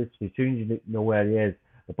touch, so literally as soon as you know where he is,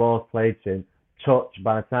 the ball's played to him, touch,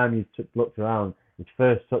 by the time you looked around, his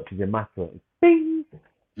first touch is immaculate. Bing!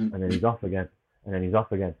 And then he's off again.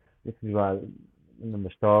 This is why the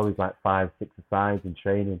stories 5, 6 sides in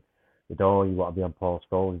training. You want to be on Paul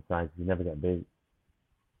Scholes' side. You never get beat.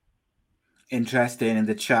 Interesting, and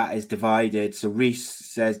the chat is divided. So Reese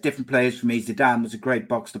says, different players for me. Zidane was a great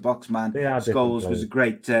box-to-box man. Scholes was a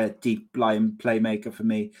great deep-lying playmaker for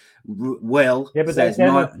me. Will says...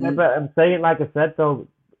 but I'm saying, like I said, though,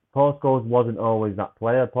 Paul Scholes wasn't always that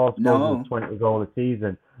player. Paul Scholes was 20 goals a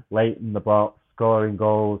season, late in the box, scoring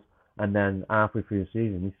goals, and then halfway through the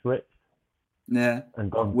season, he switched. Yeah.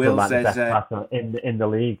 And gone Will to says, the best passer in the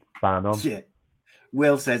league, bar none. Yeah.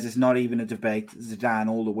 Will says it's not even a debate. Zidane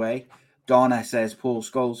all the way. Donna says Paul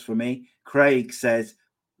Scholes for me. Craig says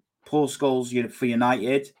Paul Scholes for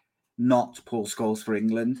United, not Paul Scholes for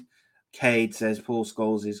England. Cade says Paul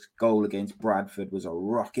Scholes' goal against Bradford was a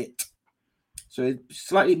rocket. So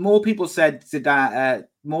slightly more people said Zidane.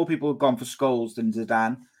 More people have gone for Scholes than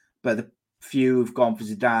Zidane, but the few who've gone for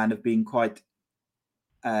Zidane have been quite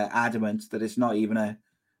adamant that it's not even a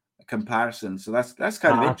comparison. So that's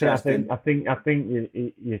kind of interesting. I think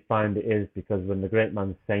you find it is because when the great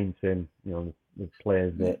man's saying to him, the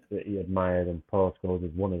players that he admired, and Paul Scholes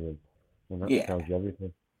is one of them, and that tells you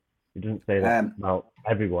everything. He doesn't say that about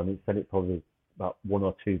everyone. He said it probably about 1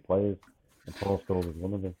 or 2 players, and Paul Scholes is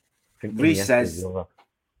one of them. Reece says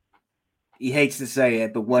he hates to say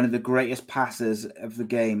it, but one of the greatest passers of the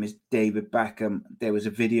game is David Beckham. There was a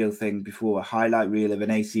video thing before, a highlight reel of an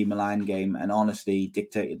AC Milan game, and honestly, he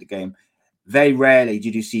dictated the game. Very rarely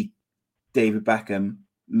did you see David Beckham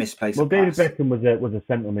misplace a pass. David Beckham was a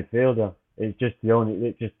central midfielder. It's just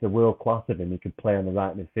the world class of him. He could play on the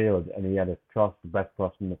right midfield, and he had the best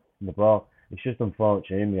cross in the ball. It's just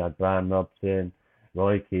unfortunate. We had Brian Robson,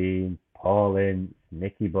 Roy Keane, Paul Ince,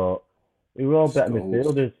 Nicky Butt. We were all better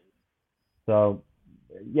midfielders. So,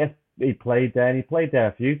 yes, he played there, and he played there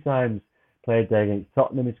a few times. Played there against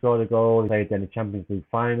Tottenham, he scored a goal. He played there in the Champions League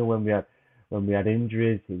final when we had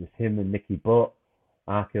injuries. It was him and Nicky Butt,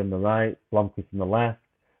 Arky on the right, Blomqvist on the left.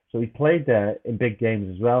 So he played there in big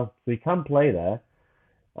games as well. So he can play there,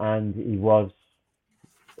 and he was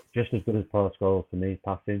just as good as Paul Scholes to me,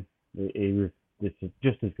 passing. He was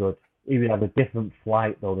just as good. He would have a different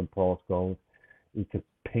flight though than Paul Scholes. He could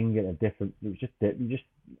ping it a different. It was just you just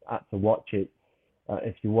had to watch it.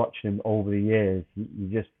 If you watch him over the years,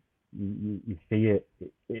 you see it.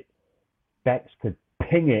 Bex could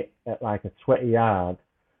ping it at like a 20 yard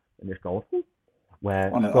and just go,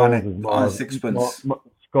 where Scholes is more on a sixpence.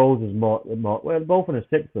 Scholes is more. Well, both on a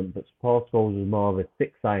sixpence, but Paul Scholes is more of a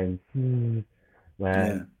 6 iron,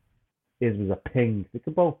 where his was a ping. They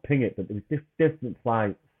could both ping it, but there was different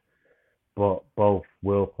flights, but both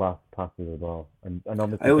world class passes as well. And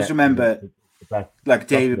obviously, I always remember, like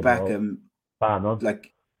David Beckham, bang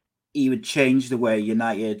like he would change the way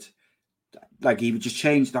United. Like he would just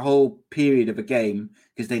change the whole period of a game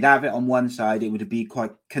because they'd have it on one side, it would be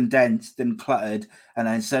quite condensed and cluttered, and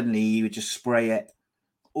then suddenly he would just spray it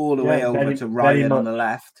all the way over to Ryan on the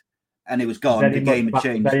left, and it was gone. The game had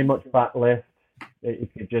changed. Very much back lift. You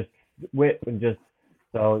could just whip and just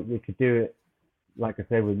so you could do it, like I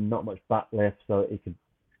say, with not much back lift, so you could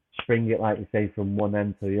spring it, like you say, from one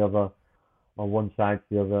end to the other, or one side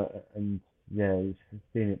to the other, and you've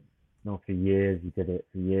seen it. No, for years he did it.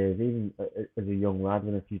 For years, even as a young lad,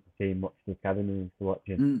 when I used to see him watch the academy and to watch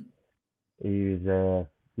him, he was a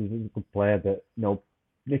good player. But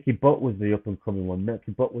Nicky Butt was the up and coming one.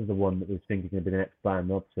 Nicky Butt was the one that was thinking going to be the next Brian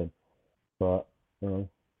Robson. But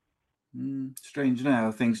strange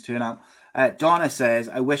how things turn out. Donna says,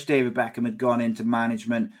 "I wish David Beckham had gone into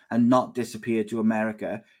management and not disappeared to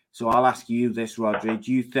America." So I'll ask you this, Rhodri: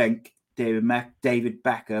 do you think David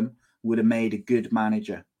Beckham would have made a good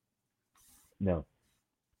manager? No.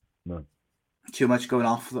 Too much going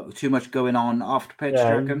on off the pitch, do you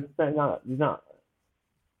reckon? He's not.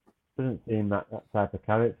 Doesn't seem that type of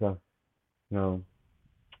character. No.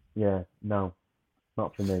 Yeah, no.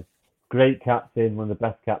 Not for me. Great captain, one of the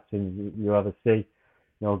best captains you ever see.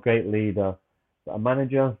 Great leader. But a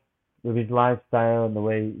manager with his lifestyle and the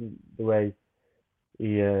way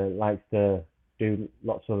he likes to do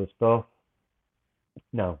lots of other stuff.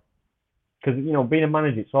 No. Because, being a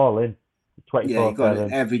manager, it's all in. 24/7. Yeah, you got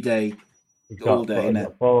it every day, all day. He's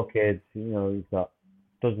got 4 kids. He's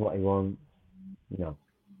does what he wants.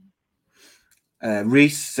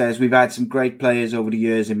 Reese says we've had some great players over the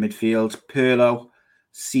years in midfield. Pirlo,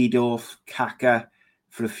 Seedorf, Kaka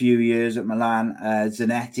for a few years at Milan.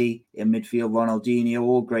 Zanetti in midfield. Ronaldinho,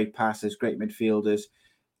 all great passers, great midfielders.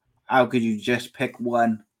 How could you just pick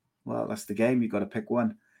one? Well, that's the game. You've got to pick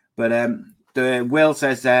one. But the Will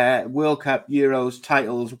says World Cup, Euros,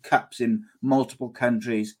 titles, cups in multiple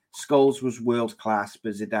countries. Scholes was world class,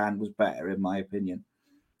 but Zidane was better, in my opinion.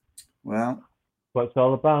 Well, what it's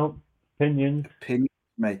all about. Opinions,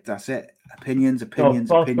 mate. That's it. Opinions.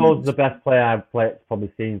 Scholes is the best player I've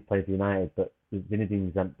probably seen play for United, but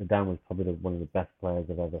Zinedine Zidane was probably one of the best players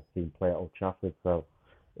I've ever seen play at Old Trafford. So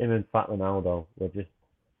him and Fat Ronaldo were just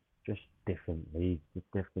different leagues.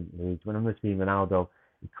 When I'm seeing Ronaldo,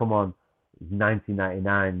 he'd come on.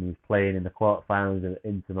 1999, he was playing in the quarterfinals of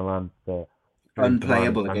Inter Milan.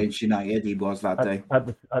 Unplayable against United, he was that day.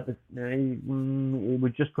 He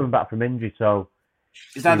was just coming back from injury, so.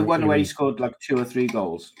 Is that the one where he scored like 2 or 3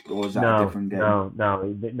 goals, or was that a different game?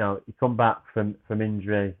 No. He come back from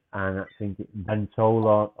injury, and I think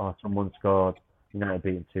Ventola or someone scored. United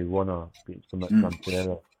beat him 2-1 or beat some at San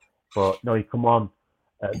Siro. But no, he come on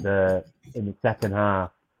in the second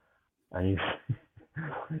half, and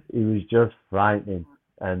he was just frightening,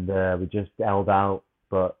 and we just held out.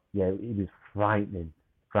 But yeah, he was frightening.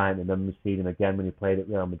 Then we seen him again when he played at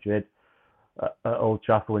Real Madrid at Old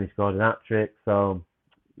Trafford when he scored an hat-trick. So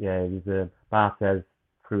yeah, it was Barthez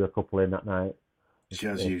threw a couple in that night. As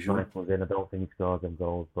usual. I don't think he scored them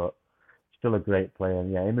goals, but still a great player.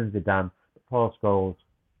 And yeah, him and Zidane. Paul Scholes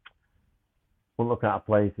won't look at a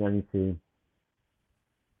place in any team.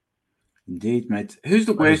 Indeed, mate. Who's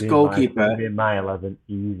the worst goalkeeper? In my 11,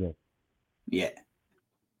 easy. Yeah.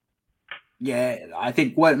 I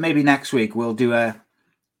think maybe next week we'll do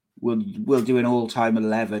we'll do an all-time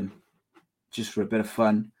 11, just for a bit of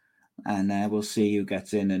fun, and we'll see who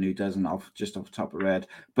gets in and who doesn't off the top of red.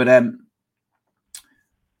 But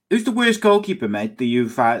who's the worst goalkeeper, mate, that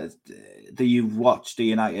you've watched the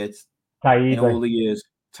United in all the years?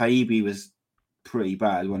 Taibbi was pretty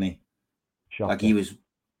bad, wasn't he? Shocking. Like he was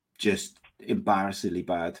just embarrassingly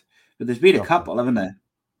bad. But there's been a couple, haven't there?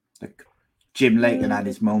 Like Jim Leighton had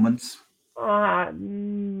his moments.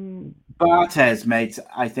 Barthez, mate,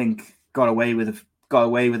 I think got away with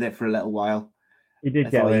it for a little while. He did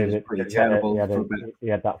get away with it. Pretty terrible. He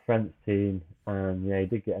had that French team, and yeah, he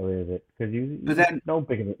did get away with it because he was no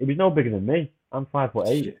bigger than me. I'm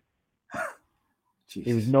 5'8".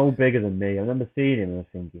 He was no bigger than me. I remember seeing him and I was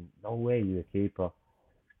thinking, no way, you're a keeper.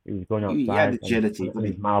 He was going outside. He had agility. And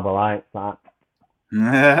his Marble Lights, that. He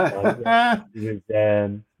was,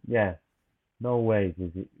 no way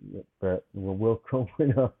was it, but we're World Cup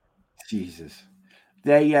winner. Jesus.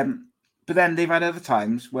 They but then they've had other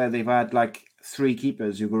times where they've had like 3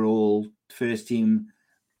 keepers who were all first team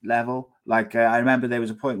level. Like I remember there was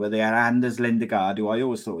a point where they had Anders Lindegaard, who I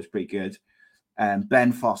always thought was pretty good,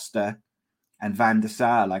 Ben Foster, and Van der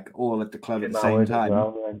Sar, like all at the club at the same time.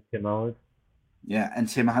 And Tim Howard. Yeah, and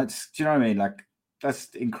Tim Howard. Do you know what I mean? Like that's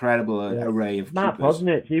incredible array of Matt keepers.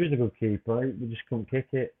 Bosnich, he was a good keeper. We just couldn't kick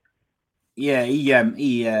it. Yeah, he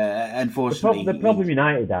unfortunately The problem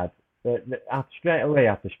United had straight away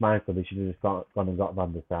after Schmeichel, they should have just gone and got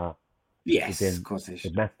Van der Sar. Yes, of course they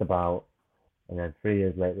should. They messed about, and then 3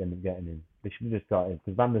 years later they ended up getting him. They should have just got him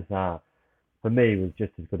because Van der Sar, for me, was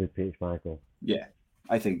just as good as Peter Schmeichel. Yeah,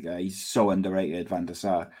 I think he's so underrated, Van der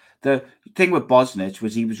Sar. The thing with Bosnich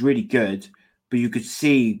was he was really good, but you could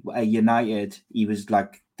see at United he was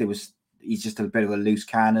like he's just a bit of a loose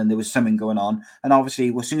cannon. There was something going on, and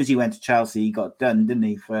obviously, as soon as he went to Chelsea, he got done, didn't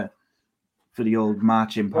he, for the old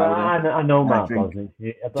marching powder? Well, I know Matt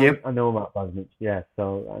Bosnich. I know Matt Bosnich. Yeah,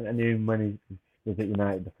 so I knew him when he was at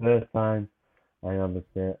United the first time. I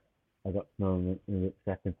obviously I got to know him the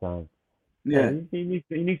second time. Yeah, he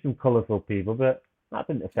needs some colourful people, but that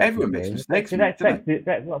didn't affect everyone his makes game. mistakes.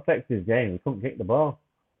 That's what affects his game. He couldn't kick the ball.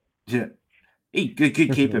 Yeah. Good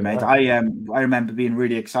keeper, mate. I remember being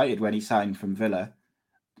really excited when he signed from Villa.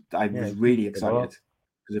 I was really excited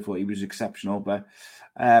because I thought he was exceptional. But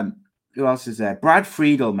who else is there? Brad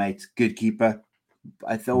Friedel, mate, good keeper.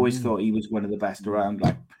 I always thought he was one of the best around,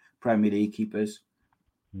 like Premier League keepers.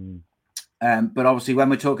 But obviously, when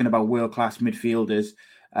we're talking about world-class midfielders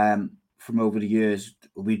from over the years,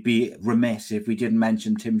 we'd be remiss if we didn't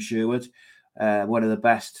mention Tim Sherwood, one of the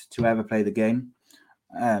best to ever play the game.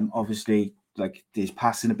 Obviously, like his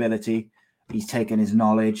passing ability, he's taken his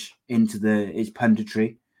knowledge into his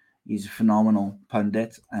punditry. He's a phenomenal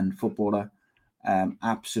pundit and footballer.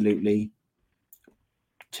 Absolutely,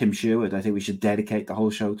 Tim Sherwood. I think we should dedicate the whole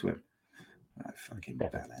show to him. Fucking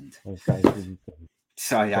bell end.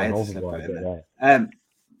 Sorry, I had to slip out of there.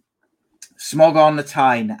 Smog on the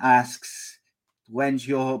Tyne asks, "When's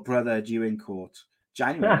your brother due in court?"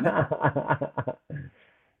 January, isn't it?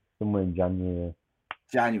 Somewhere in January.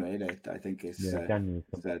 January, I think it's January.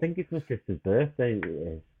 I think it's my sister's birthday. It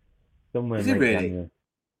is somewhere. Is it really? January.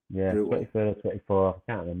 Yeah, 23rd or 24th.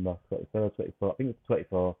 I can't remember. 23rd or 24th. I think it's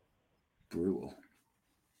 24th. Brutal.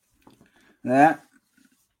 Yeah.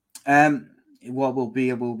 What will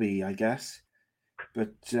be, I guess.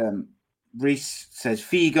 But Reese says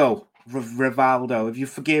Figo, Rivaldo. If you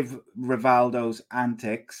forgive Rivaldo's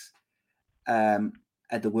antics at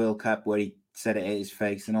the World Cup where he said it at his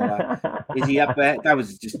face and all that, is he up there? That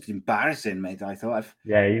was just embarrassing, mate. I thought.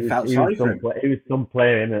 He was some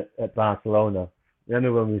player in at Barcelona.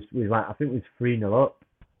 Remember when we like, I think it was 3-0 up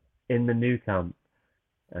in the new camp,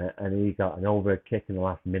 and he got an overhead kick in the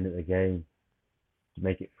last minute of the game to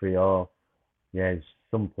make it 3-3. Yeah, he's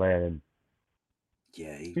some player. And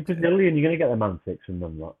yeah, he's Brazilian. You're gonna get the man six from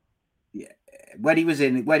them, lot. Yeah, when he was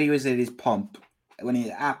in his pomp, when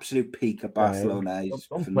he absolute peak at Barcelona, he's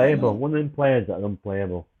unplayable. One of them players that are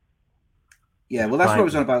unplayable. Yeah, well, that's what I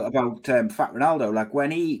was on about Fat Ronaldo. Like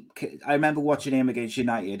I remember watching him against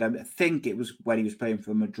United. I think it was when he was playing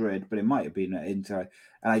for Madrid, but it might have been at Inter.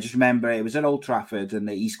 And I just remember it was at Old Trafford, and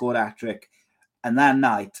he scored a hat-trick. And that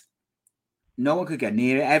night, no one could get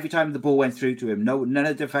near it. Every time the ball went through to him, none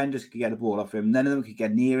of the defenders could get a ball off him. None of them could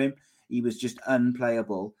get near him. He was just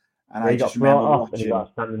unplayable. And I just remember watching. And he got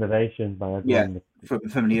a standing ovation by everyone. Yeah,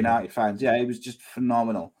 from the United fans. Yeah, it was just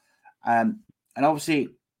phenomenal. And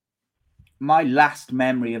obviously, my last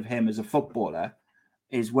memory of him as a footballer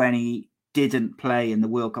is when he didn't play in the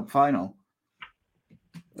World Cup final.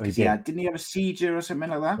 Didn't he have a seizure or something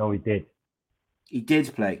like that? No, he did. He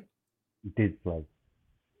did play. He did play.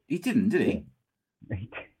 He didn't, did he?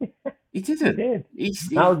 He didn't. He did.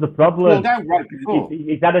 That was the problem. Right before.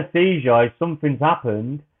 He's had a seizure. Something's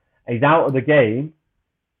happened. He's out of the game.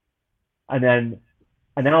 And then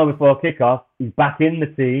an hour before kickoff, he's back in the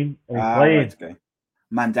team and he's playing. Right, okay.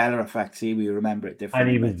 Mandela effect. See, we remember it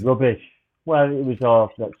differently. And he was rubbish. Well, it was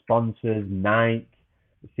all like sponsors, Nike.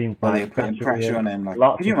 It seemed like they were putting pressure on him.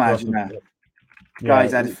 Like, can you imagine that? Yeah,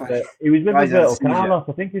 he was with Roberto Carlos.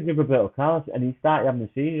 I think he was with Roberto Carlos, and he started having a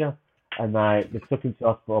seizure, and like they took him to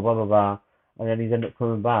hospital, blah blah blah, and then he's ended up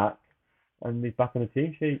coming back, and he's back on the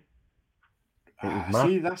team sheet.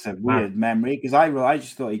 See, that's a weird memory because I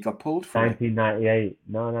just thought he got pulled for 1998.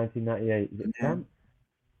 No, 1998. Is it 10?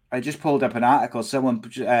 I just pulled up an article. Someone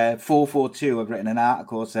 442 have written an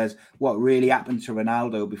article that says what really happened to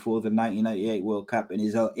Ronaldo before the 1998 World Cup in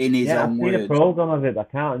his own words. I've seen a program of it. I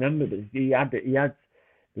can't remember, but he had there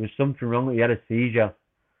was something wrong. He had a seizure.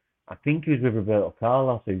 I think he was with Roberto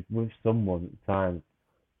Carlos. He was with someone at the time.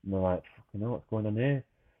 And they're like, "Fucking hell, what's going on here?"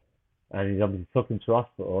 And he's obviously took him to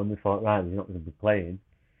hospital, and they thought, right, he's not going to be playing.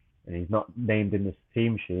 and he's not named in this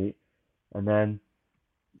team sheet, and then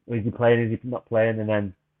is he playing? Is he not playing? And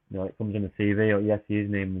then it comes in the CV. Oh yes, he is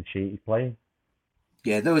named in the sheet. He's playing.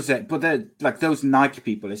 Yeah, but they're like those Nike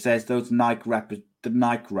people. It says those the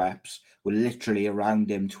Nike reps were literally around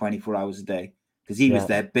him 24 hours a day because he was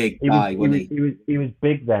their big guy, wasn't he? He was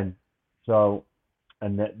big then, so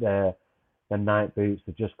and the Nike boots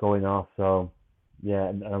were just going off. So yeah,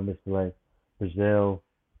 and obviously Brazil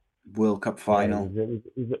World Cup final. There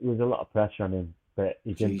was a lot of pressure on him, but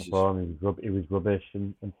he didn't perform. He was rubbish,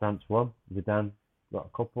 and France won. Zidane got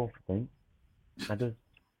a couple, I think. Headers.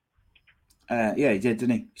 Yeah, he did,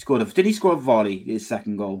 didn't he? Did he score a volley? His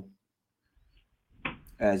second goal.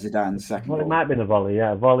 Zidane's second goal. It might have been a volley,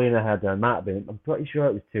 yeah, a volley and a header. It might have been. I'm pretty sure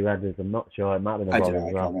it was 2 headers. I'm not sure. It might have been a volley as well.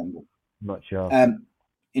 I can't remember. I'm not sure.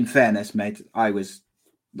 In fairness, mate, I was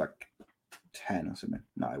like 10 or something.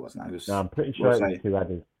 No, I wasn't. No, I'm pretty sure it was 2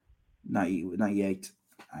 headers. 98.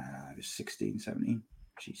 I was 16, 17.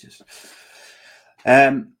 Jesus.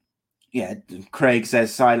 Yeah, Craig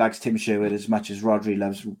says Sai likes Tim Sherwood as much as Rhodri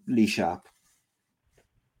loves Lee Sharp.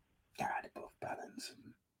 Yeah, they're both balanced.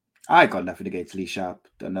 I got nothing against Lee Sharp.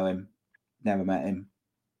 Don't know him. Never met him.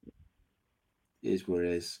 It is what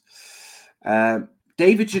it is.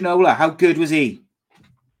 David Ginola, how good was he?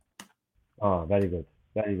 Oh, very good.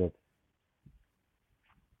 Very good.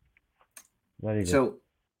 Very good. So,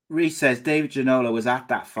 Reece says David Ginola was at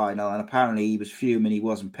that final and apparently he was fuming he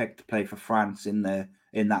wasn't picked to play for France in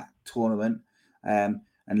that tournament.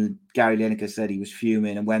 And Gary Lineker said he was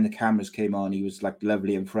fuming, and when the cameras came on, he was like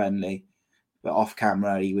lovely and friendly, but off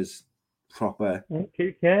camera he was proper. Who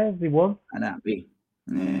cares? He won. And happy.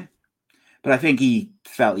 Yeah. But I think he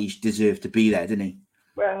felt he deserved to be there, didn't he?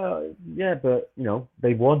 Well, yeah, but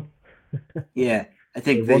they won. Yeah, I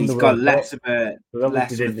think that he's got less of a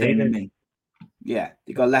thing than me. Yeah,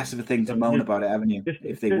 they got less of a thing to moan about it, haven't you?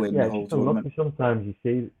 If they win the whole tournament. Sometimes you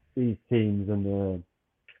see these teams and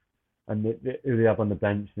who they have on the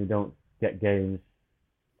bench and they don't get games.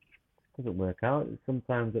 It doesn't work out.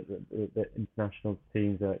 Sometimes the international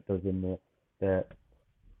teams that it does in the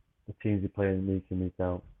teams they play in week in, week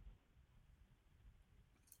out.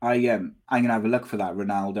 I'm gonna have a look for that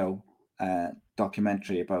Ronaldo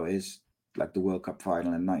documentary about the World Cup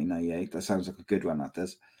final in 1998. That sounds like a good one, that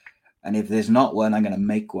does. And if there's not one, I'm going to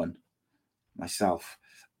make one myself.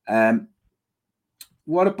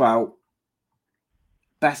 What about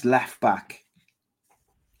best left back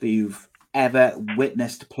that you've ever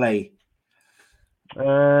witnessed play?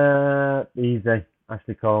 Easy.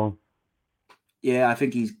 Ashley Cole. Yeah, I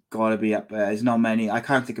think he's got to be up there. There's not many. I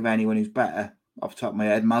can't think of anyone who's better off the top of my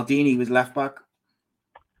head. Maldini was left back.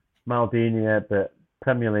 Maldini, yeah, but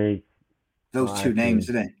Premier League. Those two names,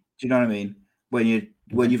 isn't it? Do you know what I mean? When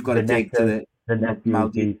you've got to dig to the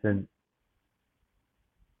nephew decent.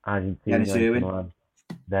 Argentina,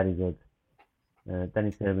 very good.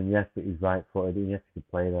 Dennis Irwin, yes, but he's right-footed. Yes, he could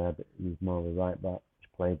play there, but he's more of a right back. He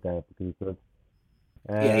played there because he could.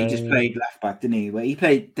 Yeah, he just played left back, didn't he? Well,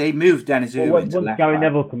 they moved Dennis Irwin to left back. Gary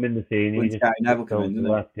Neville come in the scene, he just Gary Neville come in,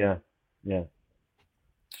 left. Yeah.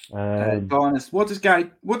 Honest, what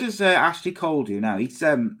does Ashley Cole do now? He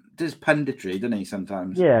does punditry, doesn't he?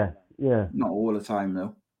 Sometimes. Yeah. Not all the time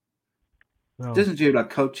though. No. Doesn't do like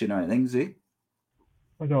coaching or anything, does he?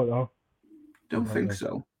 I don't know. Don't think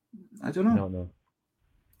so. I don't know. I don't know.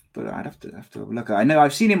 But I'd have to look. I know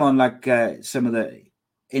I've seen him on like some of the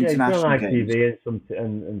international games. TV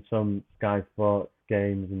and some Sky Sports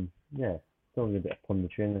games, and still a bit of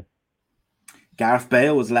punditry. Gareth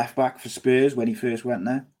Bale was left back for Spurs when he first went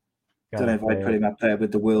there. Don't know if I'd put him up there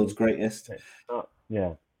with the world's greatest.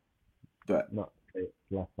 But not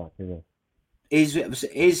left back, is it?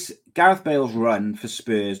 Is Gareth Bale's run for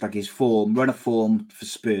Spurs, like his run of form for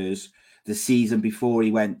Spurs the season before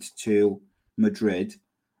he went to Madrid,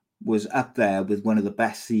 was up there with one of the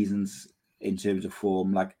best seasons in terms of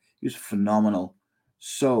form? Like, he was phenomenal.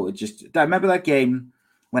 So I remember that game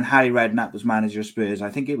when Harry Redknapp was manager of Spurs.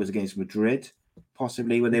 I think it was against Madrid,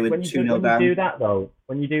 possibly, when they were 2-0 down.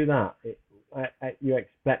 When you do that, though, you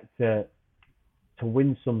expect to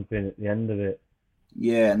win something at the end of it.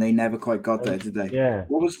 Yeah, and they never quite got there, did they? Yeah.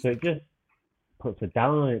 So it just puts a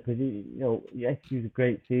down on it because yes, it was a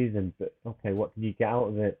great season, but okay, what did you get out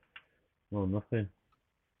of it? Well, nothing.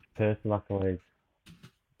 Personal accolades.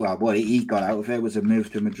 Well, what he got out of it was a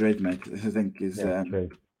move to Madrid, mate. I think is true.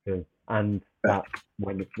 And that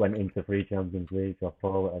went into 3 Champions League or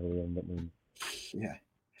 4, whatever we end up doing. Yeah.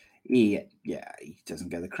 He doesn't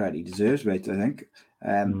get the credit he deserves, mate, I think.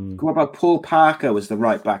 What about Paul Parker was the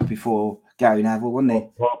right back before Gary Neville, wasn't he?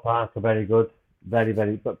 Paul Parker, very good. Very,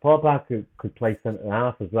 very. But Paul Parker could play centre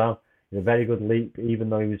half as well. He's a very good leap, even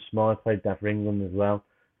though he was small. He played there for England as well.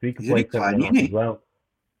 So he could He's play only tiny, centre-half isn't he? as well.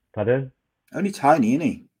 Pardon? Only tiny, isn't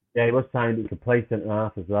he? Yeah, he was tiny, but he could play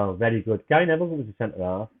centre-half as well. Very good. Guy Neville was a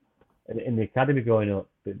centre-half in the academy growing up,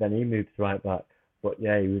 but then he moved to right back. But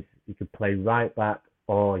yeah, he could play right back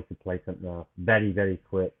or he could play centre-half. Very, very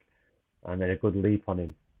quick. And then a good leap on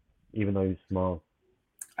him, even though he was small.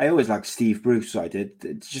 I always liked Steve Bruce. I did.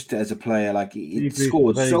 It's just as a player, like he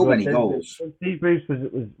scored so many goals. Steve Bruce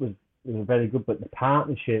was very good, but the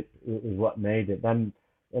partnership is what made it. Then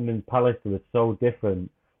and Pallister was so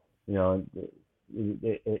different. You know,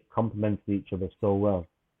 it complemented each other so well.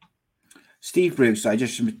 Steve Bruce, he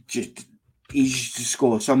used to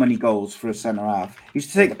score so many goals for a centre half. He used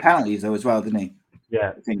to take the penalties though as well, didn't he?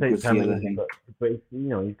 Yeah, I think was the other thing. But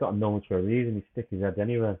he's got a nose for a reason. He sticks his head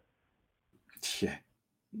anywhere. Yeah.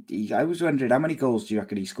 I was wondering, how many goals do you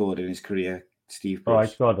reckon he scored in his career, Steve Bruce? Oh, he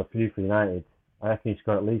scored a few for United. I reckon he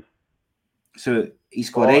scored at least. So he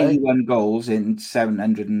scored 81 goals in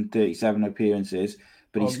 737 appearances,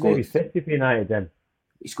 but he scored maybe 50 for United then.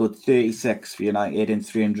 He scored 36 for United in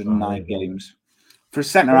 309 games. For a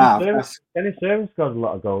centre half, Dennis Irwin scored a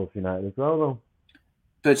lot of goals for United as well, though.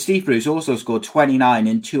 But Steve Bruce also scored 29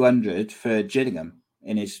 in 200 for Gillingham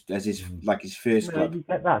in his first club. You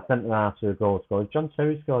get that centre half to a goal scorer. John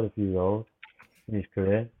Terry scored a few goals in his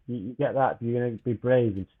career. You get that. If you're going to be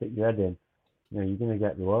brave and stick your head in, you're going to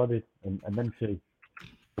get rewarded. And then to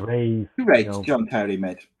brave. Who rates John Terry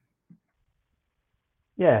mid?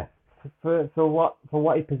 Yeah, for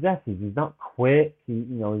what he possesses, he's not quick. He's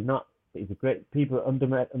not. He's a great. People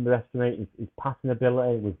underestimate his passing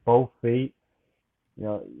ability with both feet.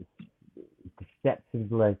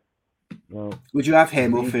 Deceptively. Would you have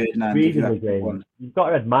him or Ferdinand? Reading the game. You've got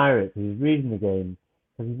to admire it because he's reading the game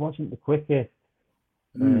because he wasn't the quickest.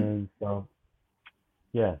 So,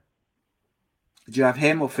 yeah. Would you have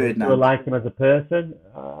him or Ferdinand? Do I like him as a person?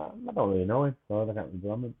 I don't really know him, so I can't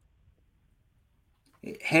remember him.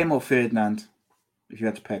 Him or Ferdinand, if you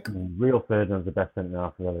had to pick? Real Ferdinand's the best centre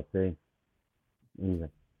half I've ever seen. Easy.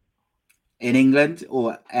 In England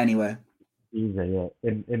or anywhere? Easy, yeah.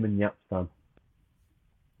 Him and Yapstam.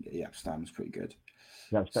 Yeah, Yapstam was pretty good.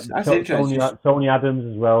 That's interesting. Tony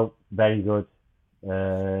Adams as well, very good.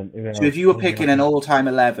 So if you were picking an all-time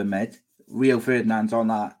 11 mid, Rio Ferdinand's in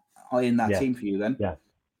that team for you then?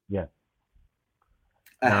 Yeah.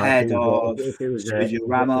 Ahead of Sergio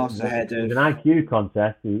Ramos, ahead of... If it was an IQ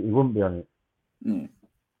contest, he wouldn't be on it. Mm.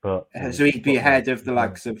 But so he'd be ahead of the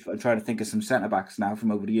likes of... I'm trying to think of some centre-backs now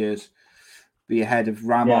from over the years. Be ahead of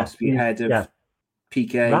Ramos, be ahead of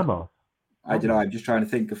Piqué. Ramos? I don't know, I'm just trying to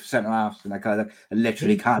think of centre-halves, and I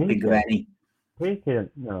literally can't think of any. Piqué,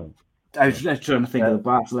 no. I was just trying to think of the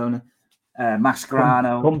Barcelona.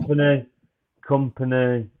 Mascherano.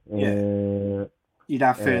 Company. Yeah. You'd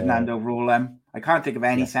have Ferdinand over all them. I can't think of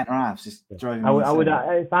any centre-halves. Just driving me insane.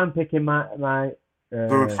 If I'm picking my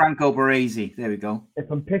Franco Baresi, there we go. If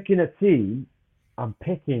I'm picking a team, I'm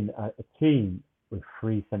picking a team with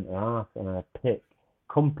 3 centre-halves, and I pick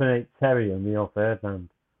Company, Terry, and Rio Ferdinand.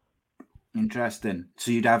 Interesting.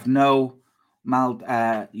 So you'd have no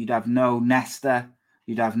Nesta,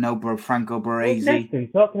 you'd have no Franco Baresi.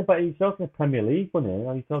 He's talking of Premier League, wasn't he?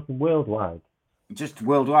 Or are you talking worldwide? Just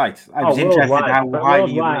worldwide. I was interested how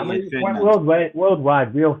highly you rated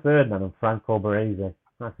worldwide, Rio Ferdinand and Franco Baresi.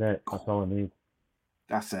 That's it. That's all I need.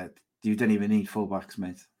 That's it. You don't even need fullbacks,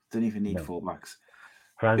 mate. Don't even need fullbacks.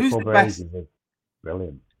 Franco Baresi is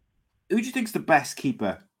brilliant. Who do you think's the best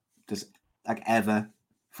keeper ever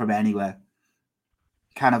from anywhere?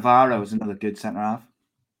 Cannavaro is another good centre half.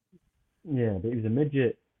 Yeah, but he was a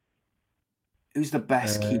midget. Who's the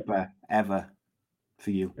best keeper ever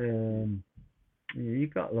for you? You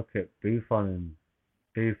got to look at Buffon.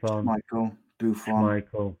 Michael.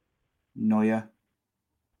 Neuer,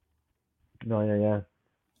 yeah.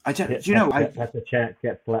 Petr Cech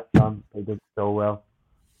gets slept on. He did so well.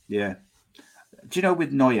 Yeah. Do you know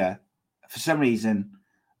with Neuer, for some reason,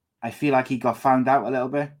 I feel like he got found out a little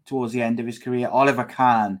bit towards the end of his career. Oliver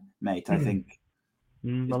Kahn, mate, I think.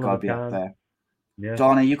 He's got to be up there. Yeah.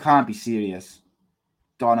 Donna, you can't be serious.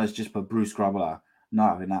 Donna's just put Bruce Grobbelaar.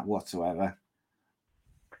 Not having that whatsoever.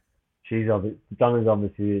 Donna's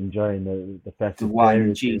obviously enjoying the festive. The wine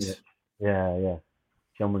and cheese. Yeah.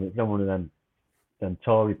 Some one of them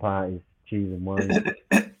Tory parties, cheese and wine.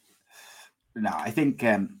 No, I think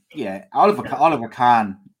Oliver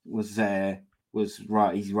Kahn was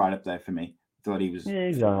right. He's right up there for me. Thought he was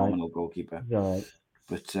a phenomenal goalkeeper. He's all right.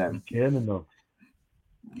 But German though.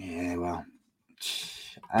 Yeah, well,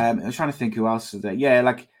 I was trying to think who else is there. Yeah,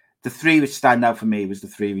 like the 3 which stand out for me was the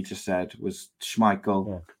 3 we just said was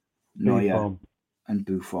Schmeichel, Neuer, and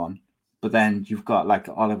Buffon. But then you've got like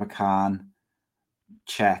Oliver Kahn,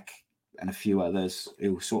 Czech, and a few others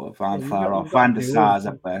who sort of aren't far off. Van der Sar's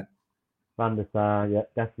up there. Van der Sar, yeah,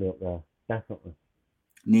 definitely up there. Definitely.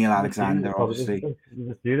 Neil Alexander, obviously.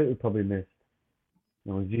 There's a few that we probably missed.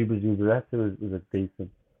 Juba Zubaretta was a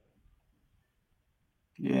decent.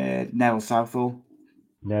 Yeah, Neville Southall.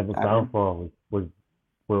 Neville Southall was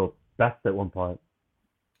world best at one point.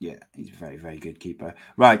 Yeah, he's a very, very good keeper.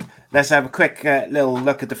 Right, let's have a quick little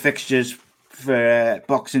look at the fixtures for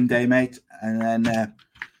Boxing Day, mate, and then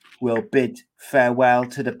we'll bid farewell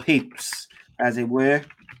to the peeps, as it were.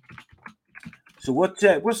 So what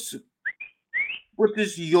does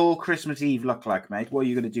your Christmas Eve look like, mate? What are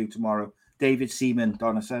you going to do tomorrow? David Seaman,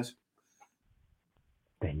 Donna says.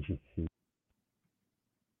 David Seaman.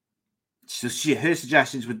 So her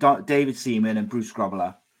suggestions were David Seaman and Bruce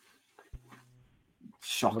Grobbelaar.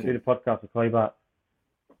 Shocking. I'll do the podcast. I'll call you back.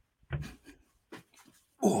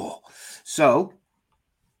 Oh, so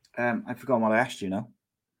I forgot what I asked you now.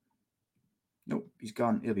 Nope, he's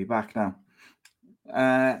gone. He'll be back now.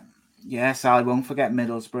 Yes, I won't forget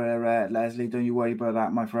Middlesbrough, Leslie. Don't you worry about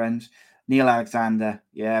that, my friends. Neil Alexander,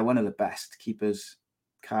 yeah, one of the best keepers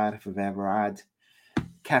Cardiff have ever had.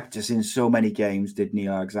 Kept us in so many games, did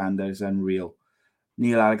Neil Alexander. Is unreal.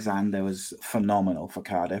 Neil Alexander was phenomenal for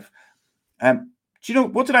Cardiff. Do you know,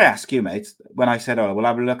 what did I ask you, mate, when I said, we'll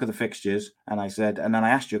have a look at the fixtures, and then I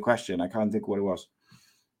asked you a question. I can't think what it was.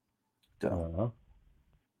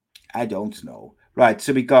 I don't know. Right,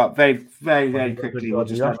 so we got very, very, very quickly. We'll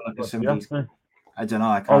just have a look at some of these. I don't know.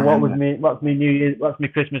 I can't remember. What's my New Year's? What's my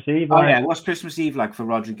Christmas Eve? Like? Oh yeah, what's Christmas Eve like for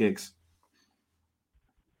Rhodri Giggs?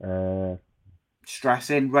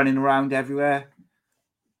 Stressing, running around everywhere,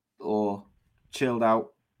 or chilled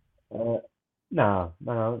out? No.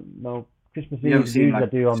 Christmas Eve usually I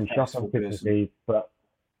do on my shop on Christmas Eve, but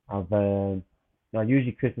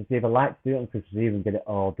usually Christmas Eve I like to do it on Christmas Eve and get it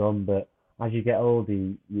all done. But as you get older,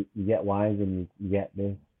 you get wise and you get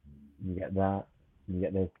this, you get that, and you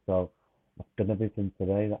get this. So I've done everything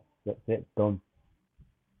today. That's it, done.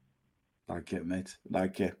 Like it, mate.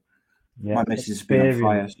 Like it. Yeah, my missus has been on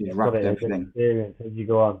fire. She's wrapped everything. Experience as you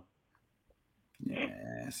go on.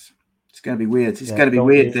 Yes. It's going to be weird. It's going to be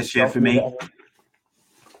weird this year for me.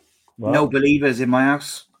 Well, no believers in my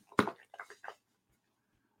house.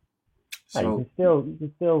 So you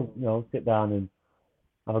can still, sit down and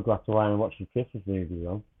have a glass of wine and watch your Christmas movie,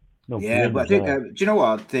 though. No, yeah, but I think, do you know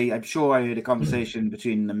what? I'm sure I heard a conversation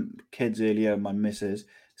between the kids earlier and my missus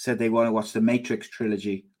said they want to watch the Matrix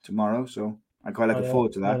trilogy tomorrow, so I'm quite looking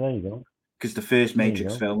forward to that. There you go. Because the first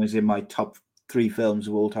Matrix film is in my top 3 films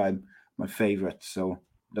of all time, my favourite, so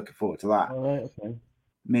looking forward to that. All right, okay.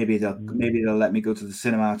 Maybe they'll let me go to the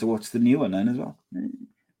cinema to watch the new one then as well.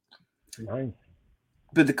 Nice.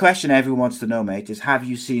 But the question everyone wants to know, mate, is have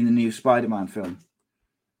you seen the new Spider-Man film?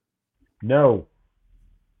 No.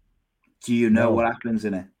 Do you know what happens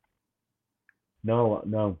in it? No.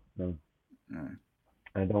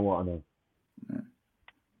 I don't want to know. No.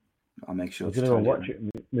 I'll make sure. I was going to go watch it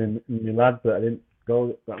with my lad, but I didn't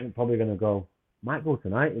go. I'm probably going to go. Might go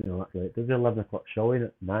tonight, actually. There's an 11 o'clock showing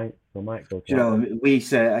at night, so I might go tonight.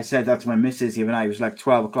 I said that to my missus the other night. It was like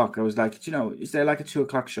 12 o'clock. I was like, is there like a 2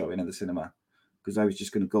 o'clock showing at the cinema? Because I was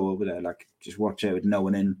just going to go over there, like, just watch it with no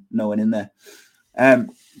one in there.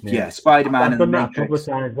 Yeah, Spider-Man. I've done that a couple of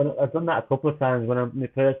times. I've done that a couple of times when I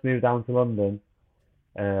first moved down to London.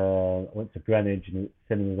 I went to Greenwich and the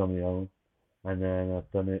cinema's on my own, and then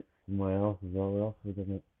I've done it somewhere else as well. Where else have we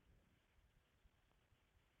done it?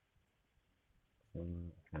 I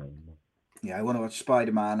can't remember. Yeah, I want to watch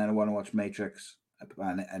Spider-Man and I want to watch Matrix,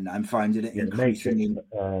 and I'm finding it increasingly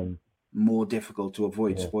more difficult to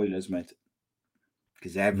avoid spoilers, mate,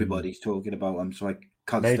 because everybody's talking about them. So I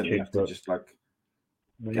constantly have to just like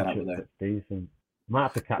get out of there. Decent. Might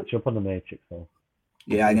have to catch up on the Matrix though.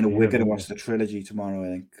 Yeah, we're gonna watch the trilogy tomorrow, I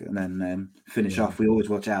think, and then finish off. We always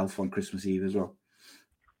watch Elf on Christmas Eve as well.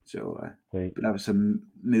 So we'll have some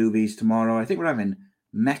movies tomorrow. I think we're having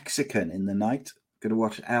Mexican in the night. Gonna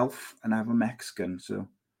watch Elf and have a Mexican. So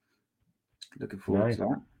looking forward to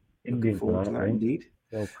that. Looking forward to that indeed.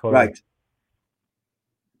 Right.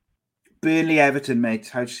 Burnley Everton, mate.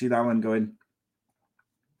 How'd you see that one going?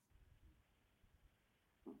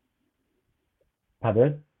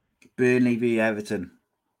 Pardon? Burnley v Everton.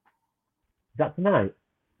 Is that tonight?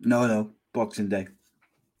 No, Boxing Day.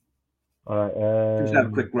 All right. Just have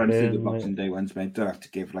a quick run through the Boxing Day ones, mate. Don't have to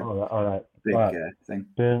give like all right. Big thing.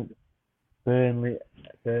 Burnley,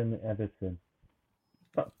 Everton.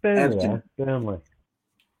 That's Burnley, Everton. Burnley.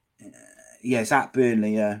 Yeah, it's at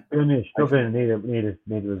Burnley. Yeah. Burnley struggling. Need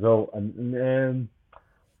a result, and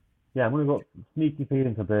Yeah, I'm going to go sneaky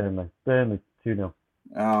feeling for Burnley. Burnley 2-0.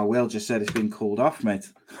 Oh, Will just said it's been called off, mate.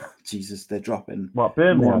 Jesus, they're dropping What,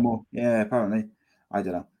 Burnley? more and more. Yeah, apparently. I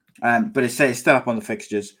don't know. But it's still up on the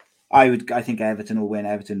fixtures. I think Everton will win.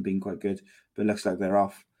 Everton being quite good, but it looks like they're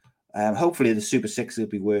off. Hopefully the Super Six will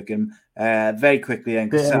be working very quickly. And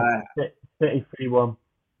City 3-1.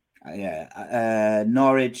 Yeah,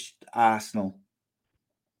 Norwich, Arsenal.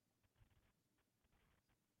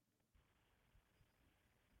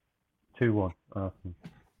 2-1, Arsenal.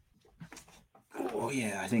 Oh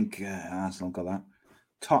yeah, I think Arsenal got that.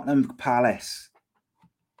 Tottenham, Palace.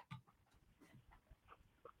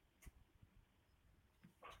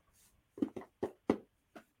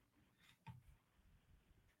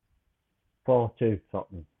 4-2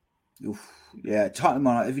 Tottenham. Oof, yeah, Tottenham.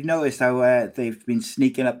 Have you noticed how they've been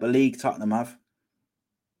sneaking up the league? Tottenham have.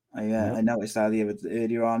 I noticed how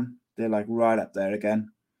earlier on they're like right up there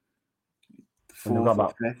again. And they've got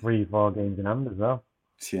about 3-4 games in hand as well.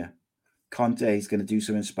 Yeah, Conte is going to do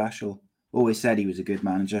something special. Always said he was a good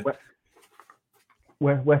manager.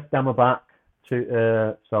 West Ham are back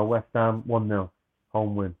so West Ham 1-0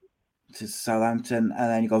 home win to Southampton, and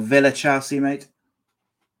then you got Villa, Chelsea, mate.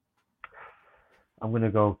 I'm going to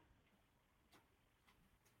go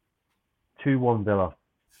 2-1 Villa.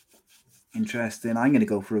 Interesting. I'm going to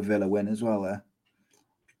go for a Villa win as well there.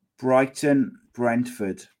 Brighton,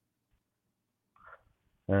 Brentford.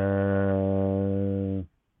 2-2.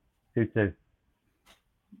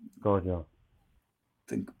 Go, Joe. I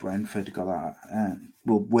think Brentford got that.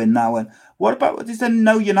 Will win that one. What about, is there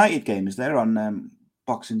no United game? Is there on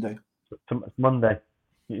Boxing Day? It's Monday.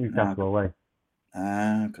 Newcastle away.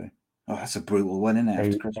 Okay. Oh, that's a brutal one, isn't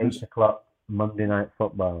it? 8 o'clock Monday night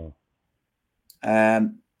football.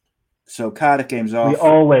 So Cardiff game's off. We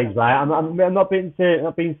always, right? I'm not being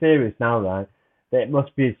serious now, right? There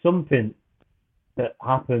must be something that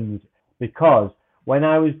happens because when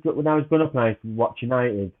I was growing up and I used to watch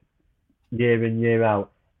United year in year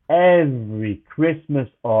out, every Christmas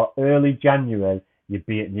or early January you'd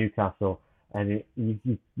be at Newcastle and you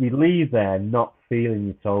leave there not feeling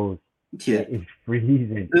your toes. Yeah. It's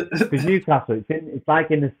freezing because Newcastle it's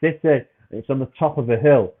like in the city. It's on the top of a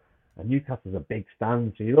hill. And Newcastle's a big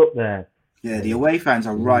stand, so you're up there. Yeah, the away fans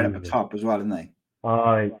are right up the top as well, aren't they?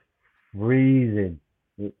 Oh, it's freezing.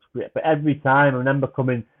 But every time, I remember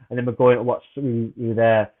coming, and then we're going to watch, we were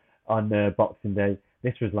there on Boxing Day.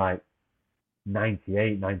 This was like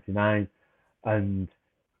 98, 99. And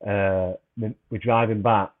we're driving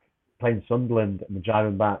back, playing Sunderland, and we're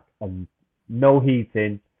driving back, and no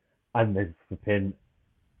heating, and there's flipping,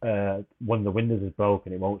 one of the windows is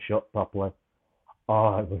broken, it won't shut properly.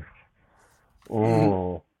 Oh, it was...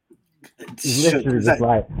 Oh, literally just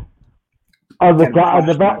like on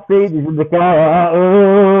the back seat, he's in the car.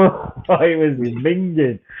 Oh, it was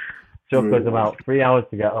minging. Took us about 3 hours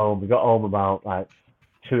to get home. We got home about like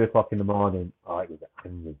 2 o'clock in the morning. Oh, it was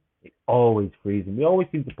angry. It's always freezing. We always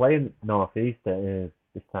seem to play in the northeast this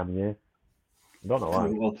time of year. I don't know why.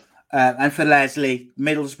 Well, and for Leslie,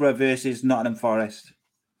 Middlesbrough versus Nottingham Forest.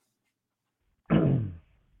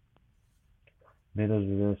 I'm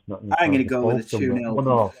going to go with a 2-0.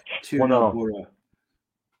 1-0. 2-0 Borough.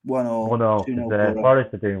 1-0.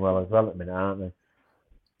 Forest are doing well as well at the minute, aren't they?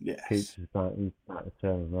 Yes. He's starting to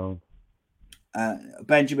turn around.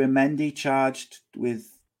 Benjamin Mendy charged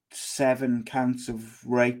with 7 counts of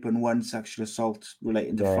rape and 1 sexual assault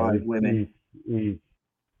relating to 5 women. He's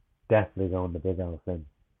definitely going to the big house then.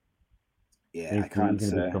 Yeah, I can't say.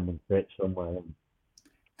 He's going to be someone's bitch somewhere.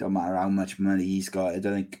 Don't matter how much money he's got. I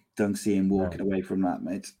don't see him walking away from that,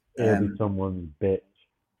 mate. He'll be someone's bitch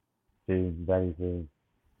soon, very soon.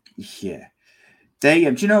 Yeah. Do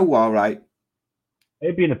you know what, right?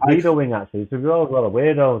 He'd be in a pedo wing, actually, so we're all a lot of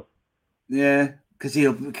weirdos. Yeah, because he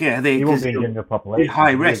won't be in the general population.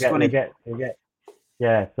 High risk, so he'll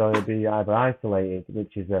be either isolated,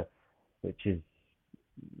 which is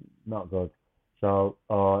not good. So,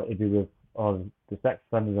 or he'd be with all the sex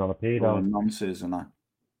offenders on a pedo. Nonsense and that.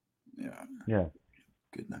 Yeah.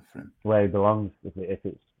 Good enough for him. Where he belongs, if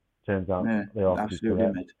it turns out they all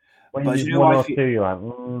absolutely, mate. When he's 1 or 2, you're like,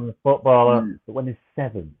 footballer. But when he's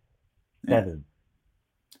 7,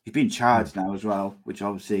 he's been charged now as well, which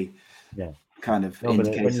obviously kind of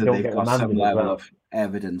indicates that they've got some level of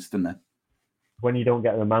evidence, doesn't it? When you don't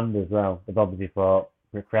get remanded as well, they've obviously thought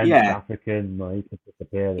French, African, or he could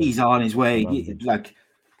disappear. He's on his way.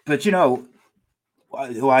 But you know,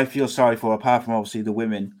 who I feel sorry for, apart from obviously the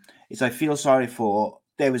women, is I feel sorry for.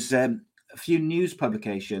 There was a few news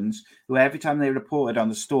publications who every time they reported on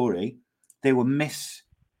the story, they were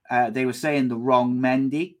saying the wrong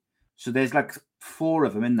Mendy. So there's like 4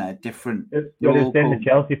 of them in there, different. You're saying the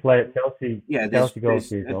Chelsea play at Chelsea. Yeah, there's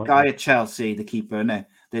a guy at Chelsea, the keeper, and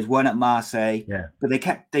there's one at Marseille. Yeah, but they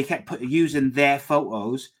kept using their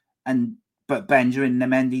photos but Benjamin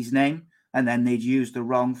Mendy's name, and then they'd use the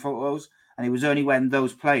wrong photos. And it was only when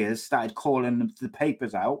those players started calling the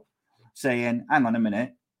papers out, saying, "Hang on a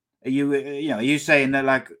minute, are you saying that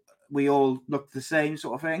like we all look the same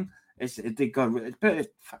sort of thing?"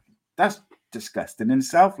 That's disgusting in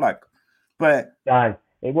itself. Like, but guys,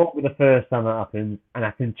 it won't be the first time that happens, and I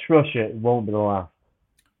can trust you, it won't be the last.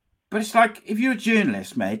 But it's like if you're a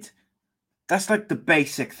journalist, mate, that's like the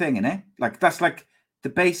basic thing, isn't it? Like that's like the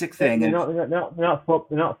basic thing. They're not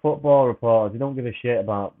football reporters. They don't give a shit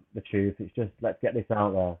about the truth. It's just let's get this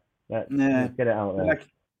out there. Let's get it out there. Like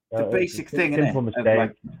the basic thing, simple isn't it? Mistake.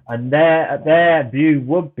 Like, and their view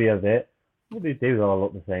would be of it. Well, they do all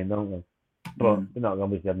look the same, don't they? But they're not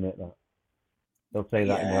going to admit that. They'll say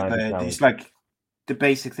that in the it's like the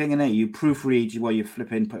basic thing, isn't it? You proofread what you're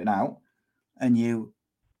putting out, and you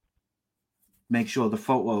make sure the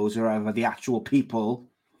photos are of the actual people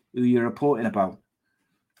who you're reporting about.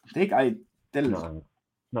 I think I'd be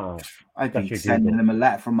sending them a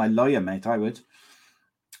letter from my lawyer, mate. I would.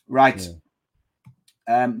 Right.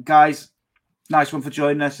 Yeah. Guys, nice one for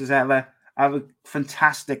joining us as ever. Have a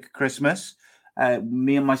fantastic Christmas.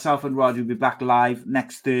 Me and myself and Rod will be back live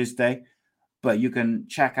next Thursday, but you can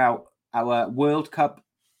check out our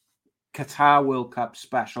Qatar World Cup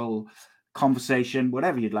special conversation,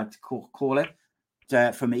 whatever you'd like to call it,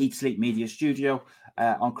 from Eat Sleep Media Studio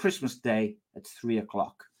on Christmas Day at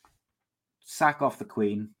 3:00. Sack off the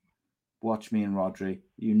Queen. Watch me and Rhodri.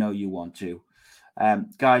 You know you want to.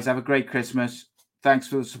 Guys, have a great Christmas. Thanks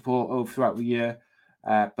for the support throughout the year.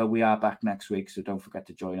 But we are back next week, so don't forget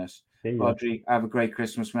to join us. Rhodri, have a great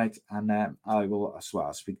Christmas, mate. And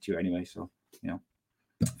I'll speak to you anyway. So,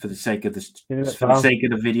 for the sake of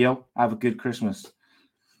the video, have a good Christmas.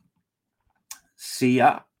 See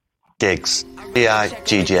ya. Giggs.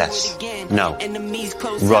 Giggs. No.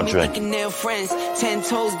 Rhodri. 10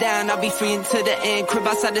 toes down, I'll be free until the end. Crib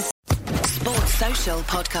outside the Sports Social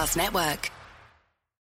Podcast Network.